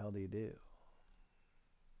 What the hell do you do?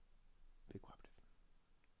 Big cooperative.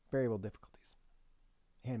 Variable difficulties.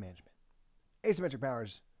 Hand management. Asymmetric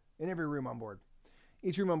powers in every room on board.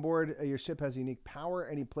 Each room on board, your ship has a unique power.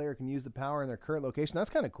 Any player can use the power in their current location. That's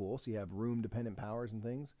kind of cool. So you have room-dependent powers and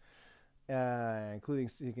things. Including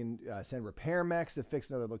you can send repair mechs to fix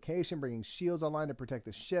another location, bringing shields online to protect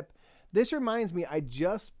the ship. This reminds me, I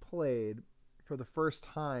just played for the first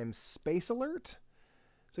time Space Alert.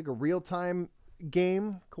 It's like a real-time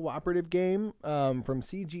game, cooperative game from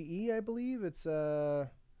CGE, I believe. It's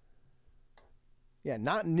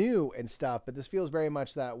not new and stuff, but this feels very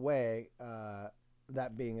much that way.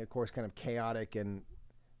 That being, of course, kind of chaotic, and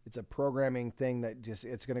it's a programming thing that just,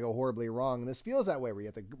 it's going to go horribly wrong. And this feels that way, where you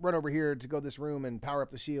have to run over here to go this room and power up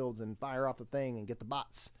the shields and fire off the thing and get the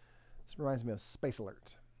bots. This reminds me of Space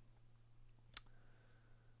Alert.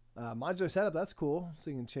 Modular setup, that's cool. So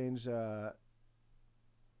you can change I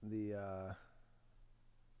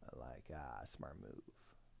like, smart move.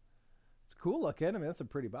 It's cool looking. I mean, that's a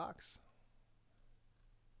pretty box.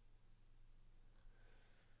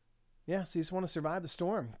 Yeah, so you just want to survive the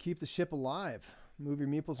storm. Keep the ship alive. Move your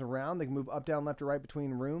meeples around. They can move up, down, left, or right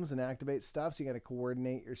between rooms and activate stuff. So you got to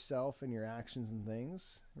coordinate yourself and your actions and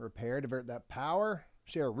things. Repair, divert that power.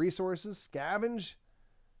 Share resources. Scavenge.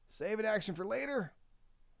 Save an action for later.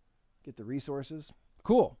 Get the resources.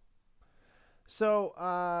 Cool. So,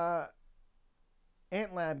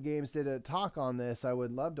 Ant Lab Games did a talk on this. I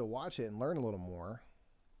would love to watch it and learn a little more.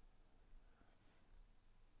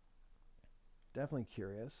 Definitely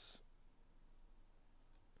curious.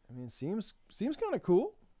 I mean, it seems kind of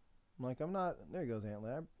cool. Like, I'm not... There goes Ant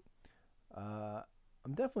Lab.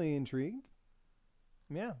 I'm definitely intrigued.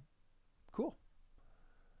 Yeah. Cool.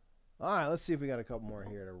 All right, let's see if we got a couple more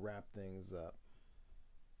here to wrap things up.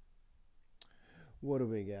 What do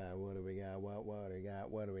we got? What do we got? What do we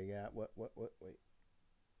got? What do we got? What, wait.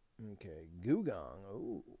 Okay, Gugong.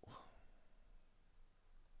 Ooh.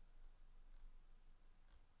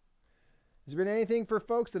 Has there been anything for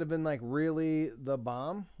folks that have been like really the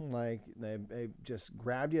bomb? Like they just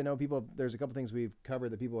grabbed you? I know people, there's a couple things we've covered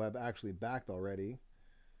that people have actually backed already.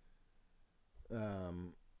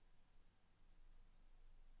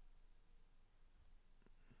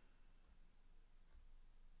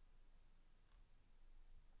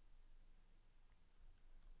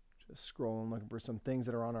 Just scrolling, looking for some things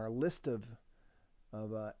that are on our list of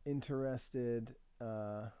interested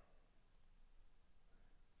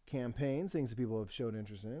campaigns, things that people have showed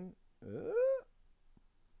interest in.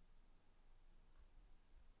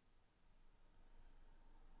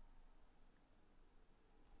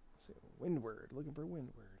 Let's see, Windward, looking for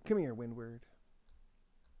Windward. Come here, Windward.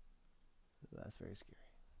 That's very scary.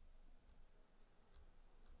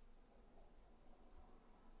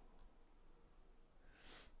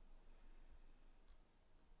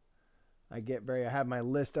 I have my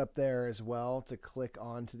list up there as well to click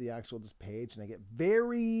onto the actual just page, and I get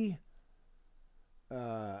very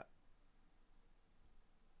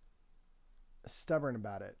stubborn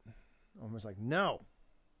about it. Almost like, no,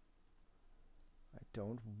 I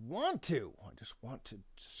don't want to. I just want to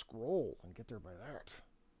scroll and get there by that.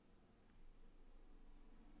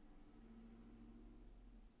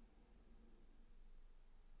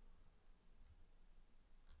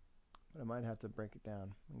 But I might have to break it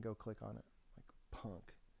down and go click on it like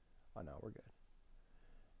punk. Oh, no, we're good.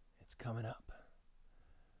 It's coming up.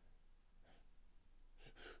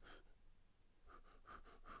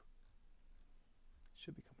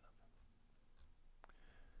 Should be coming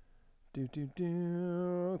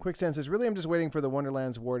up. Quicksand says, really, I'm just waiting for the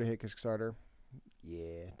Wonderlands War to hit Kickstarter.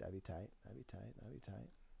 Yeah, that'd be tight. That'd be tight. That'd be tight.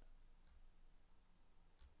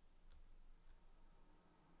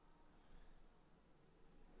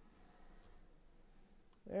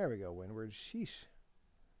 There we go, Windward. Sheesh.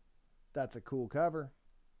 That's a cool cover.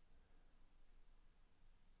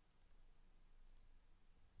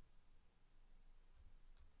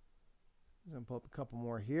 I'm going to pull up a couple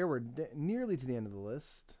more here. We're nearly to the end of the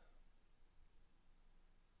list.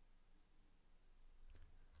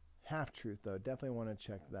 Half Truth, though. Definitely want to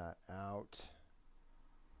check that out.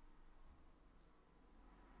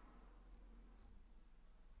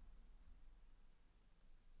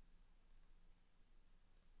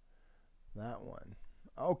 That one.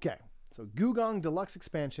 Okay. So Gugong Deluxe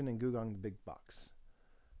Expansion and Gugong the Big Box.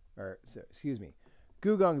 Or, so, excuse me.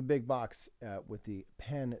 Gugong the Big Box with the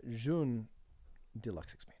Panjun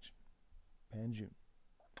Deluxe Expansion. Panjun.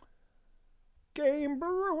 Game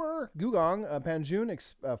Brewer. Gugong Panjun,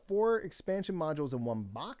 4 expansion modules in one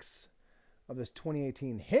box of this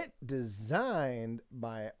 2018 hit, designed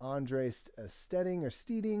by Andres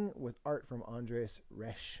Steeding with art from Andres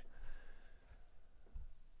Resch.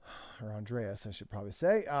 Or Andreas, I should probably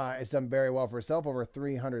say. It's done very well for itself, over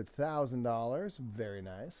 $300,000. Very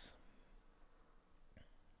nice.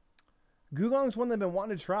 Gugong's one that I've been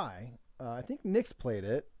wanting to try. I think Nick's played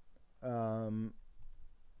it. And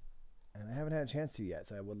I haven't had a chance to yet,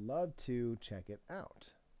 so I would love to check it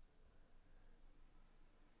out.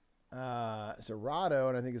 So Rado,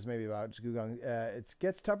 and I think it's maybe about Gugong, it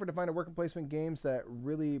gets tougher to find a worker placement games that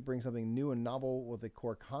really bring something new and novel with a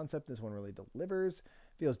core concept. This one really delivers.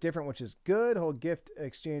 Feels different, which is good. Whole gift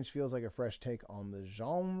exchange feels like a fresh take on the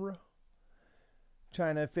genre.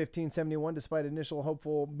 China 1571, despite initial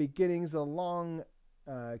hopeful beginnings, the long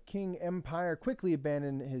King Empire quickly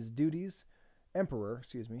abandoned his duties.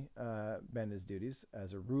 Abandoned his duties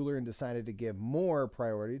as a ruler and decided to give more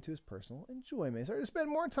priority to his personal enjoyment. He started to spend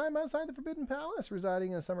more time outside the Forbidden Palace,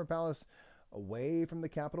 residing in a summer palace away from the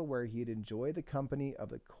capital, where he'd enjoy the company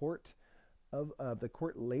of the court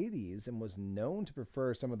ladies, and was known to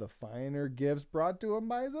prefer some of the finer gifts brought to him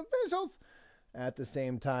by his officials. At the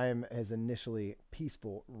same time, his initially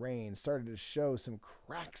peaceful reign started to show some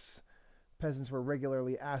cracks. Peasants were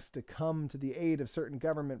regularly asked to come to the aid of certain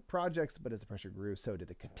government projects, but as the pressure grew, so did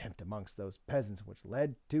the contempt amongst those peasants, which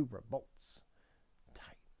led to revolts.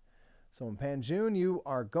 Tight. So in Panjun, you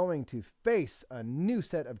are going to face a new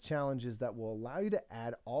set of challenges that will allow you to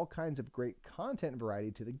add all kinds of great content variety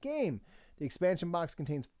to the game. The expansion box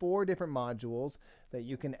contains 4 different modules that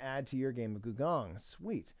you can add to your game of Gugong.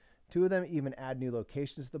 Sweet. 2 of them even add new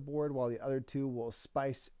locations to the board, while the other 2 will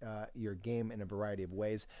spice your game in a variety of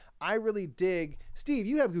ways. I really dig... Steve,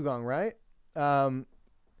 you have Gugong, right?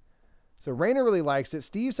 So Rainer really likes it.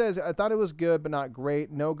 Steve says, I thought it was good, but not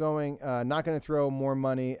great. Not going to throw more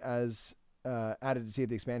money as added to see if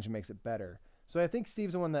the expansion makes it better. So I think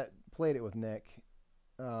Steve's the one that played it with Nick.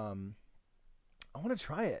 I want to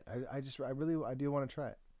try it. I do want to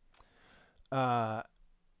try it.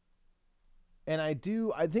 And I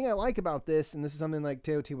think I like about this, and this is something like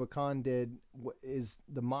Teotihuacan did, is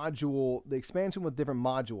the expansion with different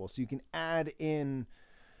modules. So you can add in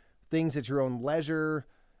things at your own leisure,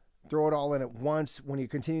 throw it all in at once. When you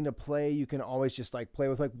continue to play, you can always just like play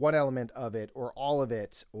with like one element of it or all of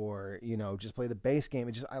it, or, just play the base game.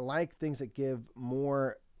 I like things that give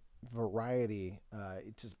more variety.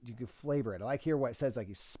 You can flavor it. I like hear what it says, like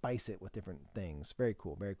you spice it with different things. Very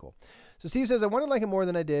cool, very cool. So Steve says, I wanted to like it more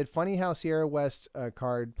than I did. Funny how Sierra West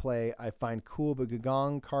card play I find cool, but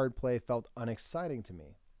Gugong card play felt unexciting to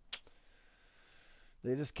me.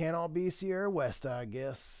 They just can't all be Sierra West, I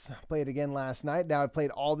guess. Played again last night. Now I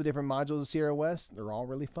played all the different modules of Sierra West. They're all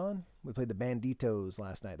really fun. We played the Banditos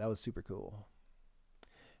last night. That was super cool.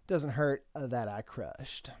 Doesn't hurt that I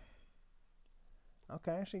crushed.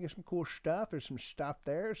 Okay, so you get some cool stuff. There's some stuff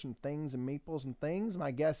there, some things and meeples and things.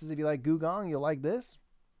 My guess is if you like Gugong, you'll like this.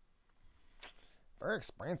 Very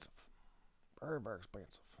expensive. Very, very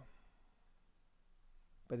expensive.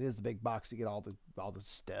 But it is the big box. You get all the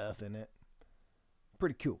stuff in it.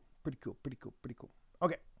 Pretty cool. Pretty cool. Pretty cool. Pretty cool.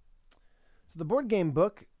 Okay. So the board game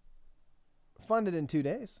book, funded in 2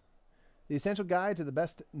 days. The Essential Guide to the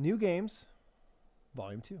Best New Games,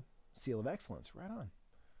 Volume 2. Seal of Excellence. Right on.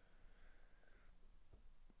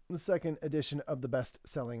 The second edition of the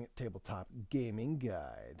best-selling tabletop gaming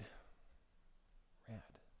guide. Rad.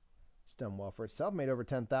 It's done well for itself. Made over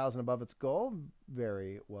 10,000 above its goal.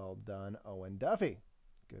 Very well done, Owen Duffy.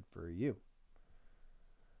 Good for you.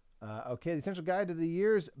 Okay, the essential guide to the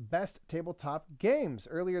year's best tabletop games.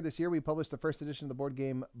 Earlier this year, we published the first edition of the board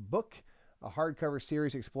game book, a hardcover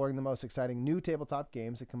series exploring the most exciting new tabletop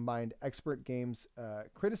games that combined expert games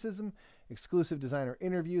criticism, exclusive designer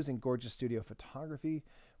interviews, and gorgeous studio photography.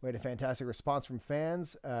 We had a fantastic response from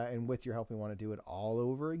fans, and with your help, we want to do it all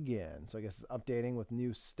over again. So I guess it's updating with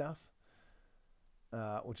new stuff,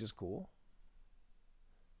 which is cool.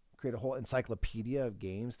 Create a whole encyclopedia of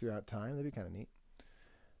games throughout time. That'd be kind of neat.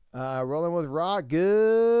 Rolling with Rock.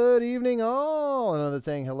 Good evening, all. I know that's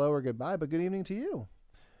saying hello or goodbye, but good evening to you.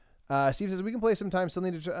 Steve says we can play sometime. Still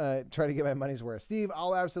need to try to get my money's worth. Steve,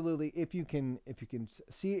 I'll absolutely, if you can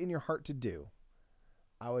see it in your heart to do,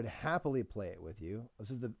 I would happily play it with you.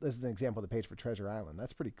 This is an example of the page for Treasure Island.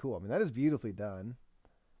 That's pretty cool. I mean, that is beautifully done.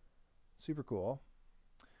 Super cool.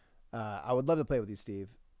 I would love to play with you, Steve.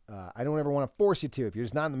 I don't ever want to force you to if you're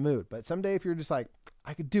just not in the mood. But someday if you're just like,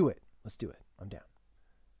 I could do it, let's do it. I'm down.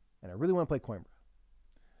 And I really want to play Coimbra.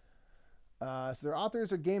 So their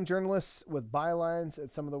authors are game journalists with bylines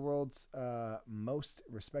at some of the world's most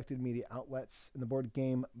respected media outlets. In the board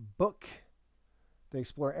game book, they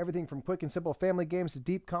explore everything from quick and simple family games to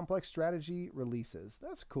deep, complex strategy releases.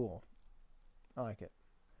 That's cool. I like it.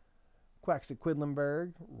 Quacks at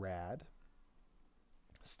Quedlinburg. Rad.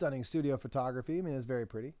 Stunning studio photography. I mean, it's very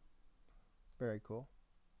pretty. Very cool.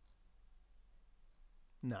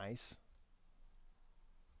 Nice.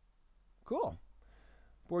 Cool.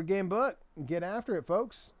 Board game book. Get after it,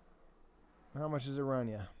 folks. How much does it run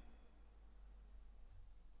you?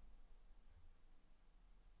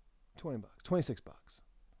 $20. $26.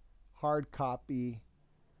 Hard copy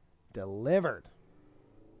delivered.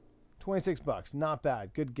 $26. Not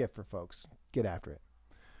bad. Good gift for folks. Get after it.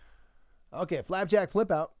 Okay, Flapjack Flip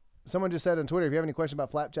Out. Someone just said on Twitter, if you have any question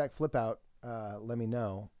about Flapjack Flip Out, let me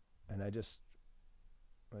know. And I just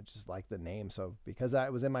like the name. So because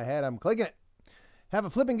that was in my head, I'm clicking it. Have a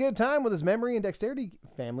flipping good time with his memory and dexterity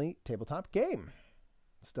family tabletop game.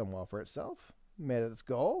 It's done well for itself. Made its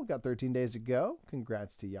goal. Got 13 days to go.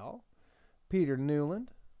 Congrats to y'all. Peter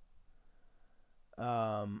Newland.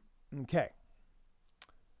 Okay.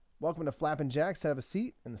 Welcome to Flappin' Jacks. Have a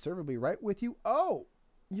seat, and the server will be right with you. Oh,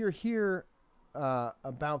 you're here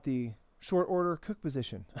about the short order cook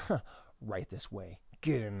position. Right this way.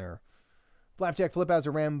 Get in there. Flapjack Flip Out is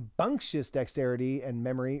a rambunctious dexterity and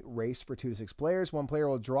memory race for 2 to 6 players. One player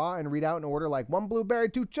will draw and read out an order like 1 blueberry,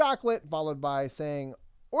 2 chocolate, followed by saying,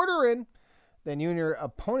 order in. Then you and your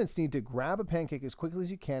opponents need to grab a pancake as quickly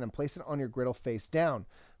as you can and place it on your griddle face down.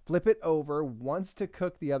 Flip it over once to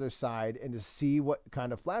cook the other side and to see what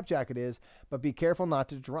kind of flapjack it is, but be careful not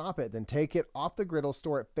to drop it. Then take it off the griddle,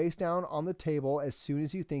 store it face down on the table. As soon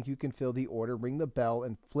as you think you can fill the order, ring the bell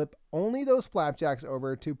and flip only those flapjacks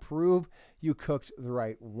over to prove you cooked the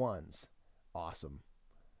right ones. Awesome.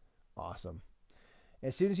 Awesome.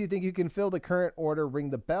 As soon as you think you can fill the current order, ring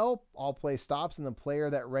the bell. All play stops, and the player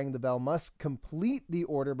that rang the bell must complete the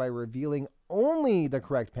order by revealing only the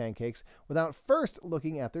correct pancakes without first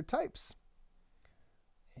looking at their types.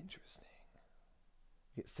 Interesting.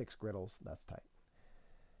 Get 6 griddles. That's tight.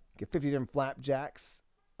 Get 50 different flapjacks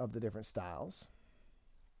of the different styles.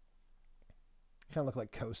 Kind of look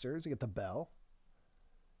like coasters. You get the bell.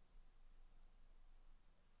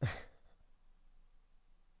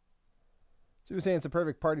 So you're saying it's a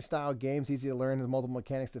perfect party style game. It's easy to learn. There's multiple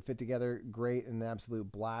mechanics that fit together. Great and an absolute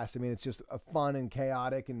blast. I mean, it's just a fun and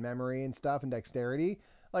chaotic and memory and stuff and dexterity.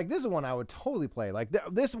 Like, this is one I would totally play. Like,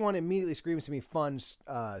 this one immediately screams to me fun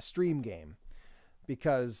stream game.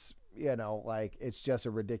 Because, you know, like, it's just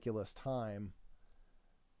a ridiculous time.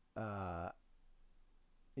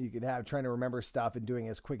 You could have trying to remember stuff and doing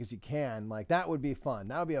it as quick as you can. Like, that would be fun.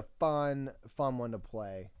 That would be a fun one to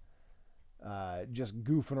play. Just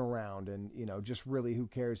goofing around and, you know, just really who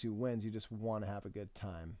cares who wins. You just want to have a good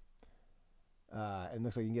time. And it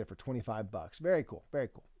looks like you can get it for $25. Very cool. Very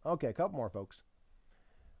cool. Okay, a couple more, folks.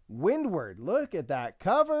 Windward. Look at that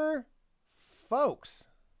cover. Folks,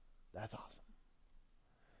 that's awesome.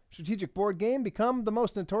 Strategic board game. Become the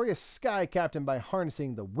most notorious sky captain by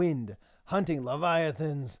harnessing the wind, hunting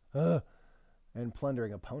leviathans, and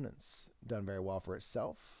plundering opponents. Done very well for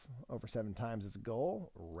itself. Over 7 times its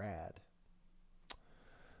goal. Rad.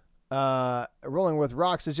 Rolling with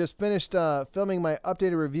Rocks has just finished filming my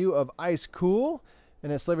updated review of Ice Cool.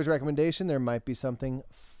 And at Slaver's recommendation, there might be something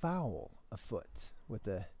foul afoot with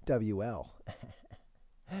the WL.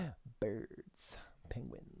 Birds.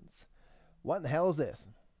 Penguins. What in the hell is this?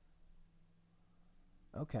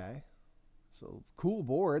 Okay. So, cool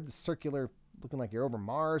board. The circular looking like you're over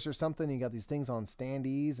Mars or something. You got these things on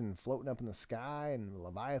standees and floating up in the sky and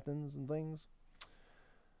leviathans and things.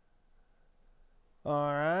 All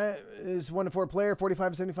right. It's 1 to 4 player,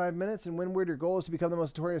 45 to 75 minutes. In Windward, your goal is to become the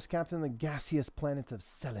most notorious captain of the gaseous planet of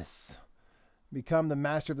Celis. Become the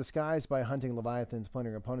master of the skies by hunting leviathans,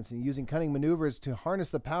 plundering opponents, and using cunning maneuvers to harness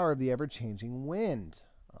the power of the ever-changing wind.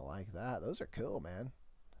 I like that. Those are cool, man.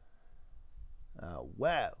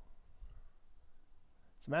 Wow.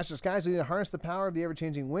 So master of skies, you need to harness the power of the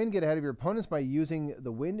ever-changing wind, get ahead of your opponents by using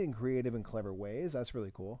the wind in creative and clever ways. That's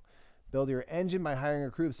really cool. Build your engine by hiring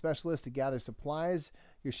a crew of specialists to gather supplies.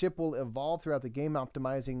 Your ship will evolve throughout the game,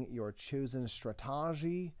 optimizing your chosen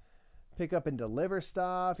strategy. Pick up and deliver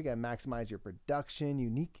stuff. You got to maximize your production.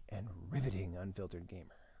 Unique and riveting, unfiltered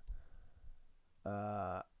gamer.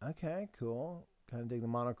 Okay, cool. Kind of dig the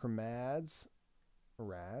monochromads.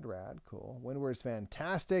 Rad, cool. Windward's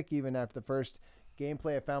fantastic. Even after the first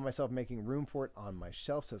gameplay, I found myself making room for it on my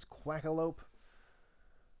shelf, says Quackalope.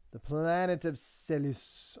 The planet of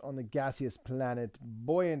Celis, on the gaseous planet.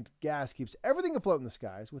 Buoyant gas keeps everything afloat in the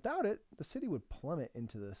skies. Without it, the city would plummet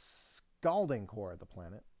into the scalding core of the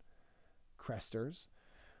planet. Cresters.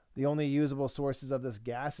 The only usable sources of this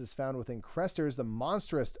gas is found within Cresters, the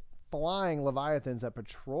monstrous flying leviathans that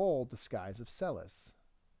patrol the skies of Celis.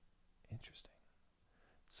 Interesting.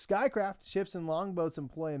 Skycraft, ships and longboats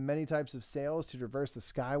employ many types of sails to traverse the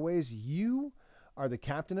skyways. You are the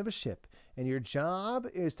captain of a ship, and your job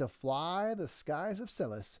is to fly the skies of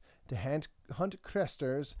Celis to hunt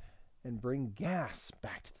Cresters and bring gas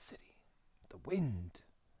back to the city. The wind.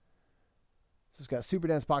 So it's got super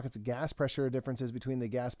dense pockets of gas. Pressure differences between the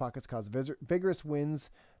gas pockets cause vigorous winds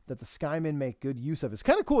that the Skymen make good use of. It's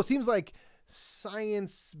kind of cool. It seems like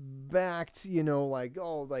science-backed,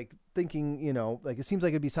 like thinking, like it seems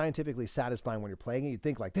like it'd be scientifically satisfying when you're playing it. You'd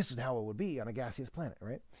think like this is how it would be on a gaseous planet,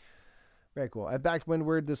 right? Very cool. I've backed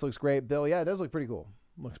Windward. This looks great. Bill, yeah, it does look pretty cool.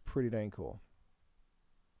 Looks pretty dang cool.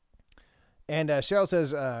 And Cheryl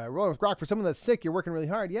says, rolling with Grok, for someone that's sick, you're working really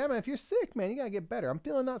hard. Yeah, man, if you're sick, man, you got to get better. I'm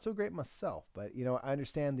feeling not so great myself, but, I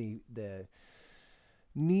understand the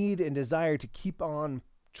need and desire to keep on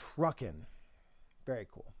trucking. Very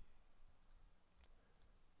cool.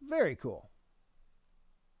 Very cool.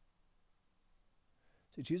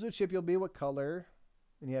 So choose what ship you'll be, what color,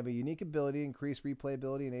 and you have a unique ability, increase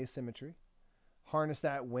replayability and asymmetry. Harness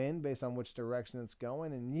that wind based on which direction it's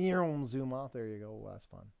going, and zoom off. There you go. Well, that's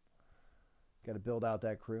fun. Got to build out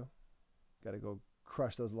that crew. Got to go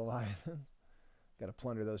crush those leviathans. Got to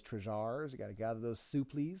plunder those treasures. You got to gather those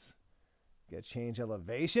supplies. Got to change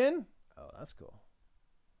elevation. Oh, that's cool.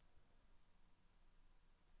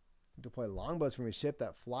 Deploy longboats from your ship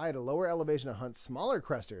that fly at a lower elevation to hunt smaller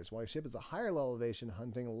cresters, while your ship is a higher elevation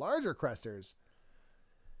hunting larger cresters.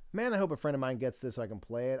 Man, I hope a friend of mine gets this so I can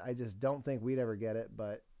play it. I just don't think we'd ever get it,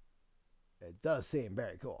 but it does seem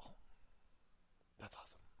very cool. That's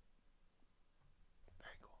awesome.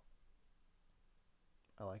 Very cool.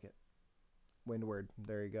 I like it. Windward.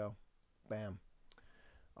 There you go. Bam.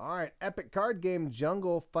 All right. Epic card game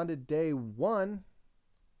Jungle funded day 1.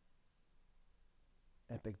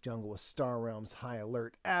 Epic Jungle with Star Realms, High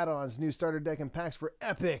Alert, add-ons, new starter deck, and packs for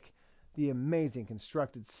Epic. The amazing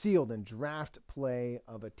constructed, sealed, and draft play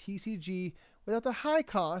of a TCG without the high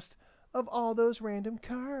cost of all those random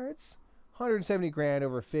cards. 170 grand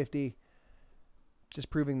over 50. Just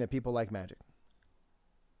proving that people like Magic.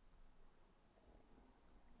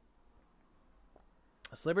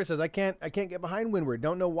 Sliver says, I can't get behind Windward.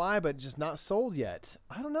 Don't know why, but just not sold yet.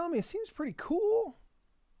 I don't know. I mean, it seems pretty cool.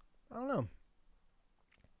 I don't know.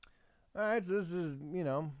 All right, so this is,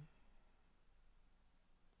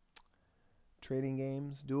 trading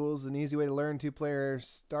games. Duels, an easy way to learn. 2-player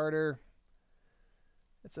starter.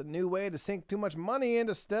 It's a new way to sink too much money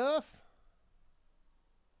into stuff.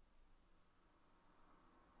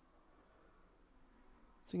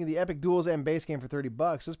 So you get the Epic Duels and base game for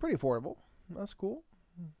 $30. It's pretty affordable. That's cool.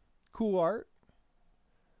 Cool art.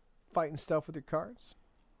 Fighting stuff with your cards.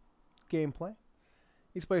 Gameplay.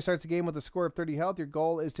 Each player starts the game with a score of 30 health. Your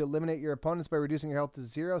goal is to eliminate your opponents by reducing your health to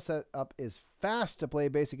 0. Setup is fast. To play a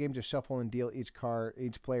basic game, just shuffle and deal each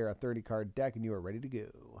player a 30-card deck, and you are ready to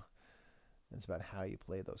go. That's about how you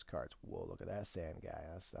play those cards. Whoa, look at that sand guy.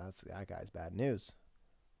 That guy's bad news.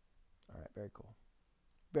 All right, very cool.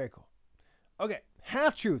 Very cool. Okay,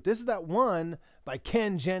 Half Truth. This is that one by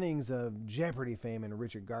Ken Jennings of Jeopardy fame and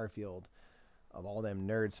Richard Garfield of all them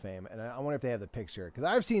nerds fame. And I wonder if they have the picture, because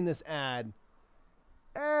I've seen this ad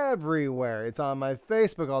everywhere. It's on my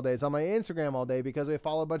Facebook all day. It's on my Instagram all day because I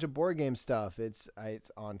follow a bunch of board game stuff. It's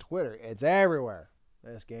on Twitter. It's everywhere.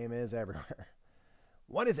 This game is everywhere.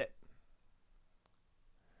 What is it?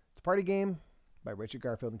 It's a party game by Richard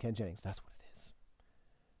Garfield and Ken Jennings. That's what it is.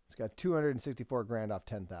 It's got 264 grand off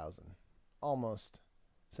 10,000. Almost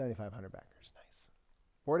 7,500 backers. Nice.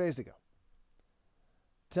 4 days to go.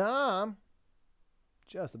 Tom.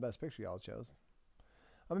 Just the best picture y'all chose.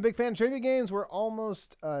 I'm a big fan of trivia games where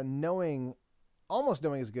almost knowing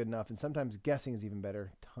is good enough, and sometimes guessing is even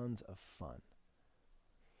better. Tons of fun.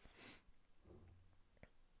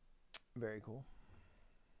 Very cool.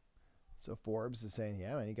 So Forbes is saying,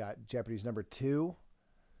 yeah, man, you got Jeopardy's number 2.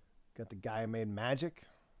 Got the guy who made magic,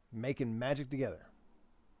 making magic together.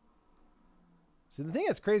 So the thing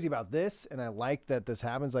that's crazy about this, and I like that this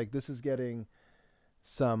happens, like this is getting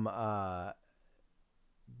some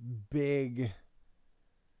big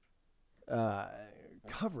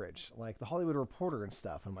coverage, like the Hollywood Reporter and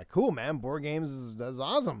stuff. I'm like, cool, man, board games is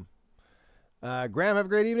awesome. Graham, have a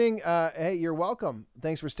great evening. Hey, you're welcome.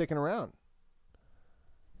 Thanks for sticking around.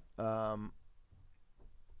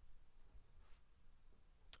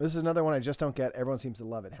 This is another one I just don't get. Everyone seems to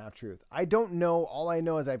love it. Half Truth. I don't know. All I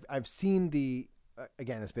know is I've seen the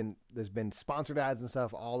again. There's been sponsored ads and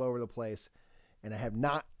stuff all over the place, and I have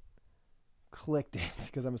not clicked it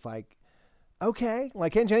because I'm just like, okay,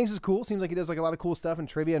 like Ken Jennings is cool. Seems like he does like a lot of cool stuff and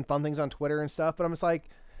trivia and fun things on Twitter and stuff. But I'm just like,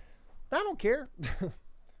 I don't care.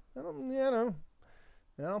 I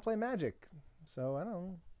don't play Magic, so I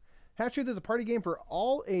don't. Half Truth is a party game for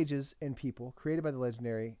all ages and people, created by the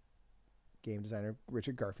legendary game designer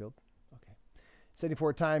Richard Garfield. Okay,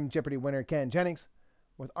 74-time Jeopardy winner Ken Jennings,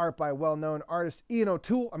 with art by well-known artist Ian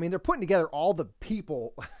O'Toole. I mean, they're putting together all the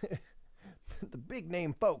people, the big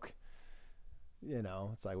name folk. You know,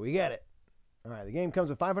 it's like we get it. All right, the game comes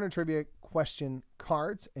with 500 trivia question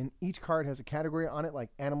cards, and each card has a category on it, like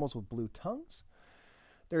animals with blue tongues.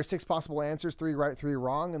 There are 6 possible answers, 3 right, 3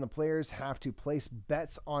 wrong, and the players have to place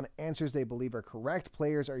bets on answers they believe are correct.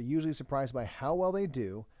 Players are usually surprised by how well they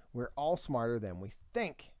do. We're all smarter than we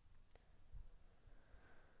think.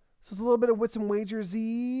 So it's a little bit of Wits and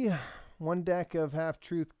Wagers-y. 1 deck of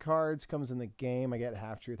half-truth cards comes in the game. I get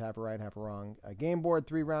half-truth, half right, half wrong. A game board,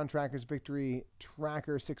 3 round trackers, victory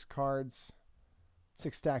tracker, 6 cards,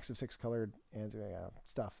 6 stacks of 6 colored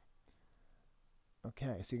stuff.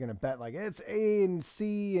 Okay, so you're going to bet like it's A and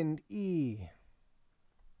C and E.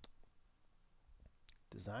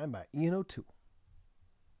 Designed by Ian O'Toole.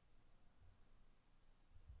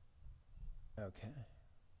 Okay.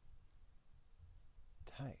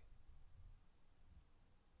 Tight.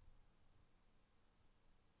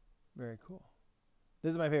 Very cool.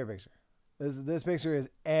 This is my favorite picture. This picture is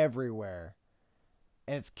everywhere.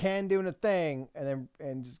 And it's Ken doing a thing,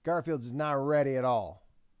 and just Garfield's just not ready at all.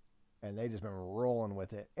 And they just been rolling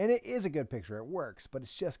with it. And it is a good picture. It works, but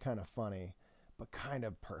it's just kind of funny, but kind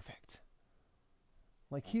of perfect.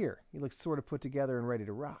 Like here, he looks sort of put together and ready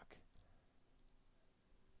to rock.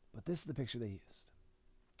 But this is the picture they used.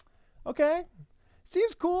 Okay.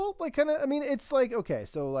 Seems cool. Like kind of, I mean, it's like, okay,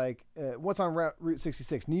 so like what's on Route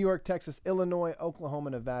 66? New York, Texas, Illinois, Oklahoma,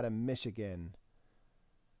 Nevada, Michigan.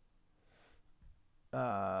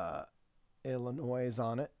 Illinois is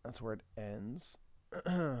on it. That's where it ends.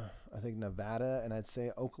 I think Nevada, and I'd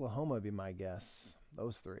say Oklahoma would be my guess.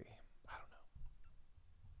 Those 3. I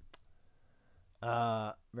don't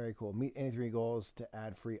know. Very cool. Meet any 3 goals to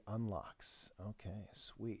add free unlocks. Okay,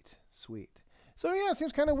 sweet. So yeah, it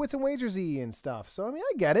seems kind of Wits and Wagers-y and stuff. So I mean,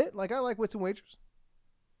 I get it. Like I like Wits and Wagers.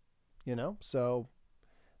 You know, so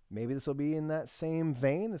maybe this will be in that same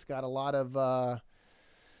vein. It's got a lot of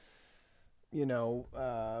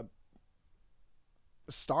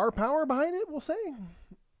star power behind it, we'll say.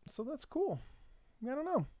 So that's cool. I don't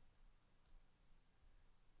know.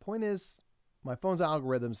 Point is, my phone's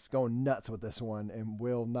algorithm's going nuts with this one and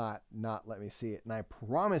will not let me see it. And I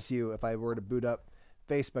promise you, if I were to boot up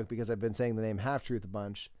Facebook, because I've been saying the name Half Truth a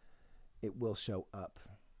bunch, it will show up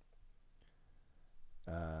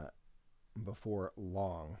before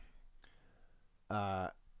long. I'm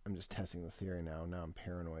just testing the theory now. Now I'm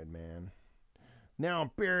paranoid, man.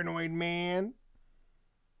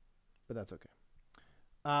 But that's okay.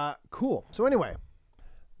 Cool. So anyway,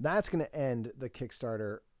 that's going to end the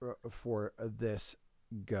Kickstarter for this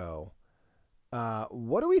go.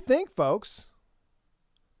 What do we think, folks?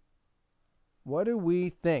 What do we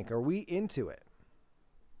think? Are we into it?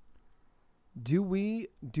 Do we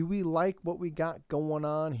like what we got going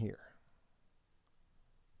on here?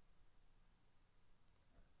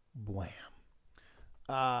 Blam.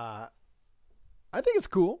 I think it's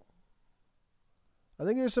cool. I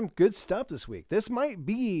think there's some good stuff this week. This might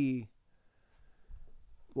be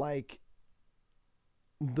like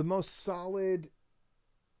the most solid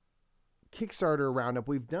Kickstarter roundup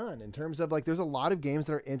we've done in terms of like, there's a lot of games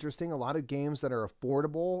that are interesting, a lot of games that are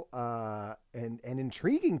affordable, and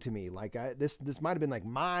intriguing to me. Like this might've been like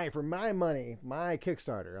for my money, my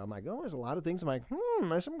Kickstarter. I'm like, oh, there's a lot of things. I'm like,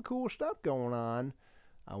 there's some cool stuff going on.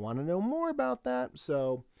 I want to know more about that.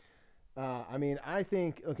 So, I mean, I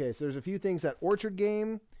think, okay, so there's a few things. That Orchard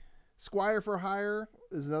game, Squire for Hire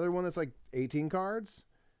is another one that's like 18 cards.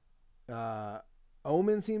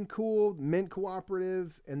 Omen seemed cool, Mint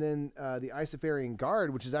Cooperative, and then the Isofarian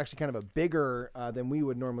Guard, which is actually kind of a bigger than we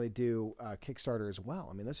would normally do Kickstarter as well.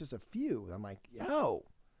 I mean, that's just a few. I'm like, yo,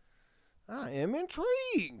 I am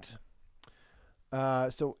intrigued.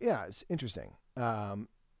 So, yeah, it's interesting.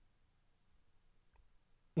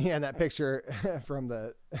 Yeah, and that picture from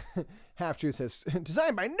the Half-Truth says,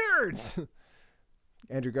 designed by nerds!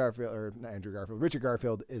 Richard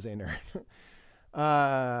Garfield is a nerd.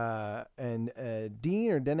 And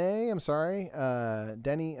Dean or Dene, I'm sorry.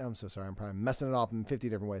 Denny, I'm so sorry. I'm probably messing it up in 50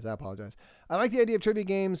 different ways. I apologize. I like the idea of trivia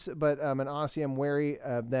games, but in Aussie, I'm wary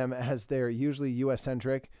of them as they're usually US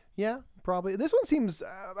centric. Yeah, probably. This one seems,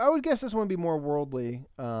 I would guess this one would be more worldly.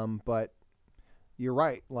 But you're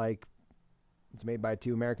right. Like, it's made by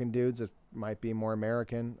two American dudes. It might be more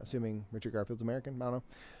American, assuming Richard Garfield's American. I don't know.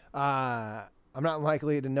 I'm not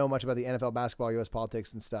likely to know much about the NFL, basketball, U.S.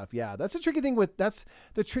 politics and stuff. Yeah, that's the tricky thing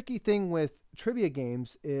with trivia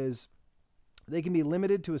games is they can be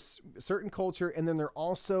limited to a certain culture, and then they're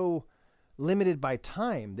also limited by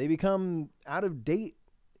time. They become out of date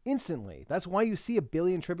instantly. That's why you see a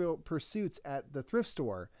billion Trivial Pursuits at the thrift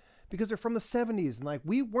store, because they're from the 70s, and like,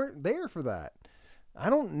 we weren't there for that. I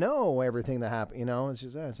don't know everything that happened. You know, it's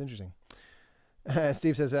just it's interesting.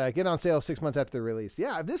 Steve says, get on sale 6 months after the release.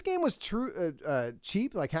 Yeah, if this game was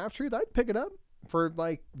cheap, like Half-Truth, I'd pick it up for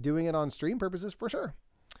like doing it on stream purposes for sure.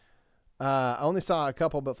 I only saw a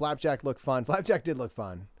couple, but Flapjack looked fun. Flapjack did look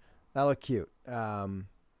fun. That looked cute. That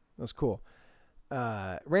was cool.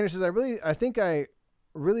 Rainer says, I think I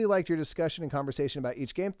really liked your discussion and conversation about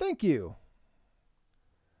each game. Thank you.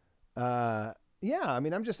 Yeah, I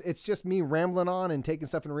mean, it's just me rambling on and taking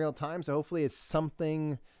stuff in real time. So hopefully it's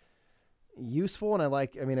something useful. And I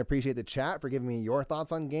appreciate the chat for giving me your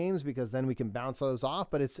thoughts on games, because then we can bounce those off.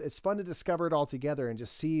 But it's fun to discover it all together and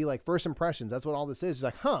just see like first impressions. That's what all this is. It's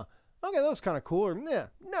like, okay, that was kind of cool. Or yeah,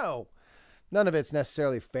 no, none of it's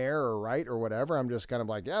necessarily fair or right or whatever. I'm just kind of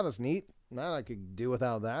like, yeah, that's neat. Now I could do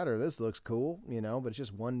without that, or this looks cool, but it's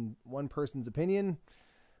just one person's opinion,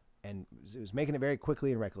 and it was making it very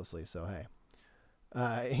quickly and recklessly. So, hey.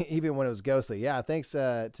 Even when it was ghostly. Yeah, thanks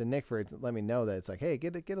to Nick for letting me know that it's like, hey,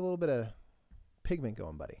 get a little bit of pigment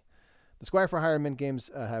going, buddy. The Squire for Hire Mint games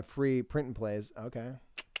have free print and plays. Okay.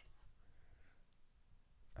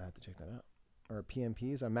 I have to check that out. Or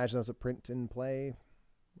PMPs. I imagine those are print and play.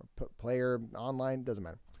 Or player online. Doesn't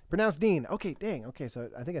matter. Pronounced Dean. Okay, dang. Okay, so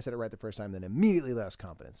I think I said it right the first time, then immediately lost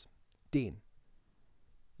confidence. Dean.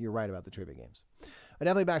 You're right about the trivia games. I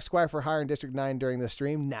definitely back Squire for Hire in District 9 during the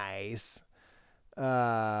stream. Nice.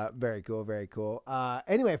 Very cool. Very cool.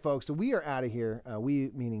 Anyway, folks, so we are out of here. We,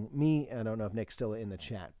 meaning me. I don't know if Nick's still in the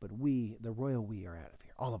chat, but we, the royal we, are out of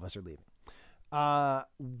here. All of us are leaving.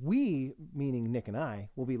 We, meaning Nick and I,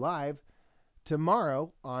 will be live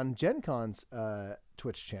tomorrow on Gen Con's,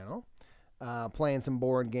 Twitch channel, playing some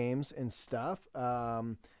board games and stuff.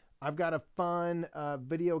 I've got a fun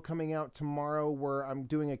video coming out tomorrow where I'm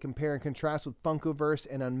doing a compare and contrast with Funkoverse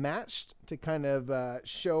and Unmatched to kind of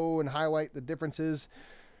show and highlight the differences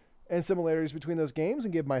and similarities between those games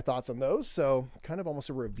and give my thoughts on those. So kind of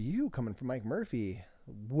almost a review coming from Mike Murphy.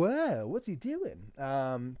 Whoa, what's he doing?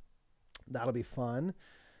 That'll be fun.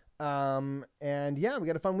 And yeah, we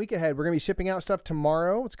got a fun week ahead. We're going to be shipping out stuff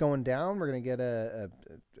tomorrow. It's going down. We're going to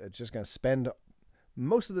get just going to spend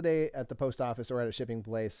most of the day at the post office or at a shipping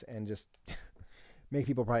place and just make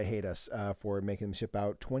people probably hate us for making them ship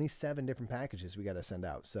out 27 different packages we got to send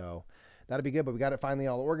out. So that'll be good, but we got it finally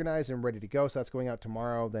all organized and ready to go. So that's going out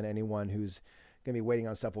tomorrow. Then anyone who's going to be waiting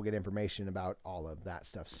on stuff will get information about all of that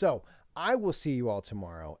stuff. So I will see you all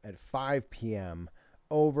tomorrow at 5 p.m.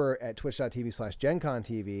 over at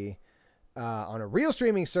twitch.tv/GenConTV on a real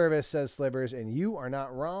streaming service, says Slivers, and you are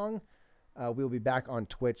not wrong. We'll be back on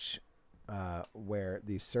Twitch where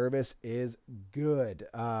the service is good.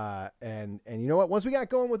 And you know what? Once we got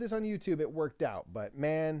going with this on YouTube, it worked out. But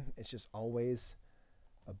man, it's just always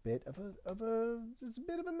a bit of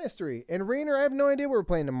a mystery. And Rainer, I have no idea what we're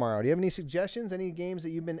playing tomorrow. Do you have any suggestions? Any games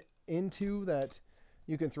that you've been into that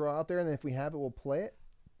you can throw out there? And then if we have it, we'll play it.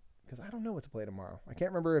 Because I don't know what to play tomorrow. I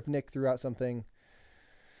can't remember if Nick threw out something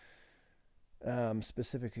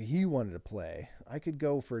specific he wanted to play. I could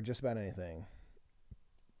go for just about anything,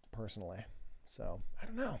 personally. So, I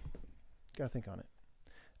don't know. Gotta think on it.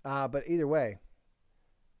 But either way,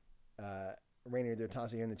 Rainier, they're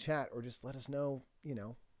tossing here in the chat, or just let us know,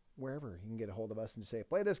 wherever you can get a hold of us and just say,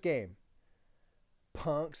 play this game,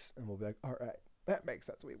 punks. And we'll be like, all right, that makes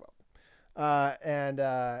sense. We will.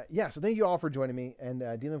 So thank you all for joining me and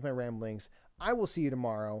dealing with my ramblings. I will see you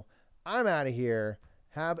tomorrow. I'm out of here.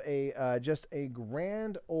 Have just a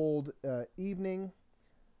grand old evening.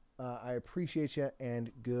 I appreciate you,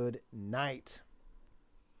 and good night.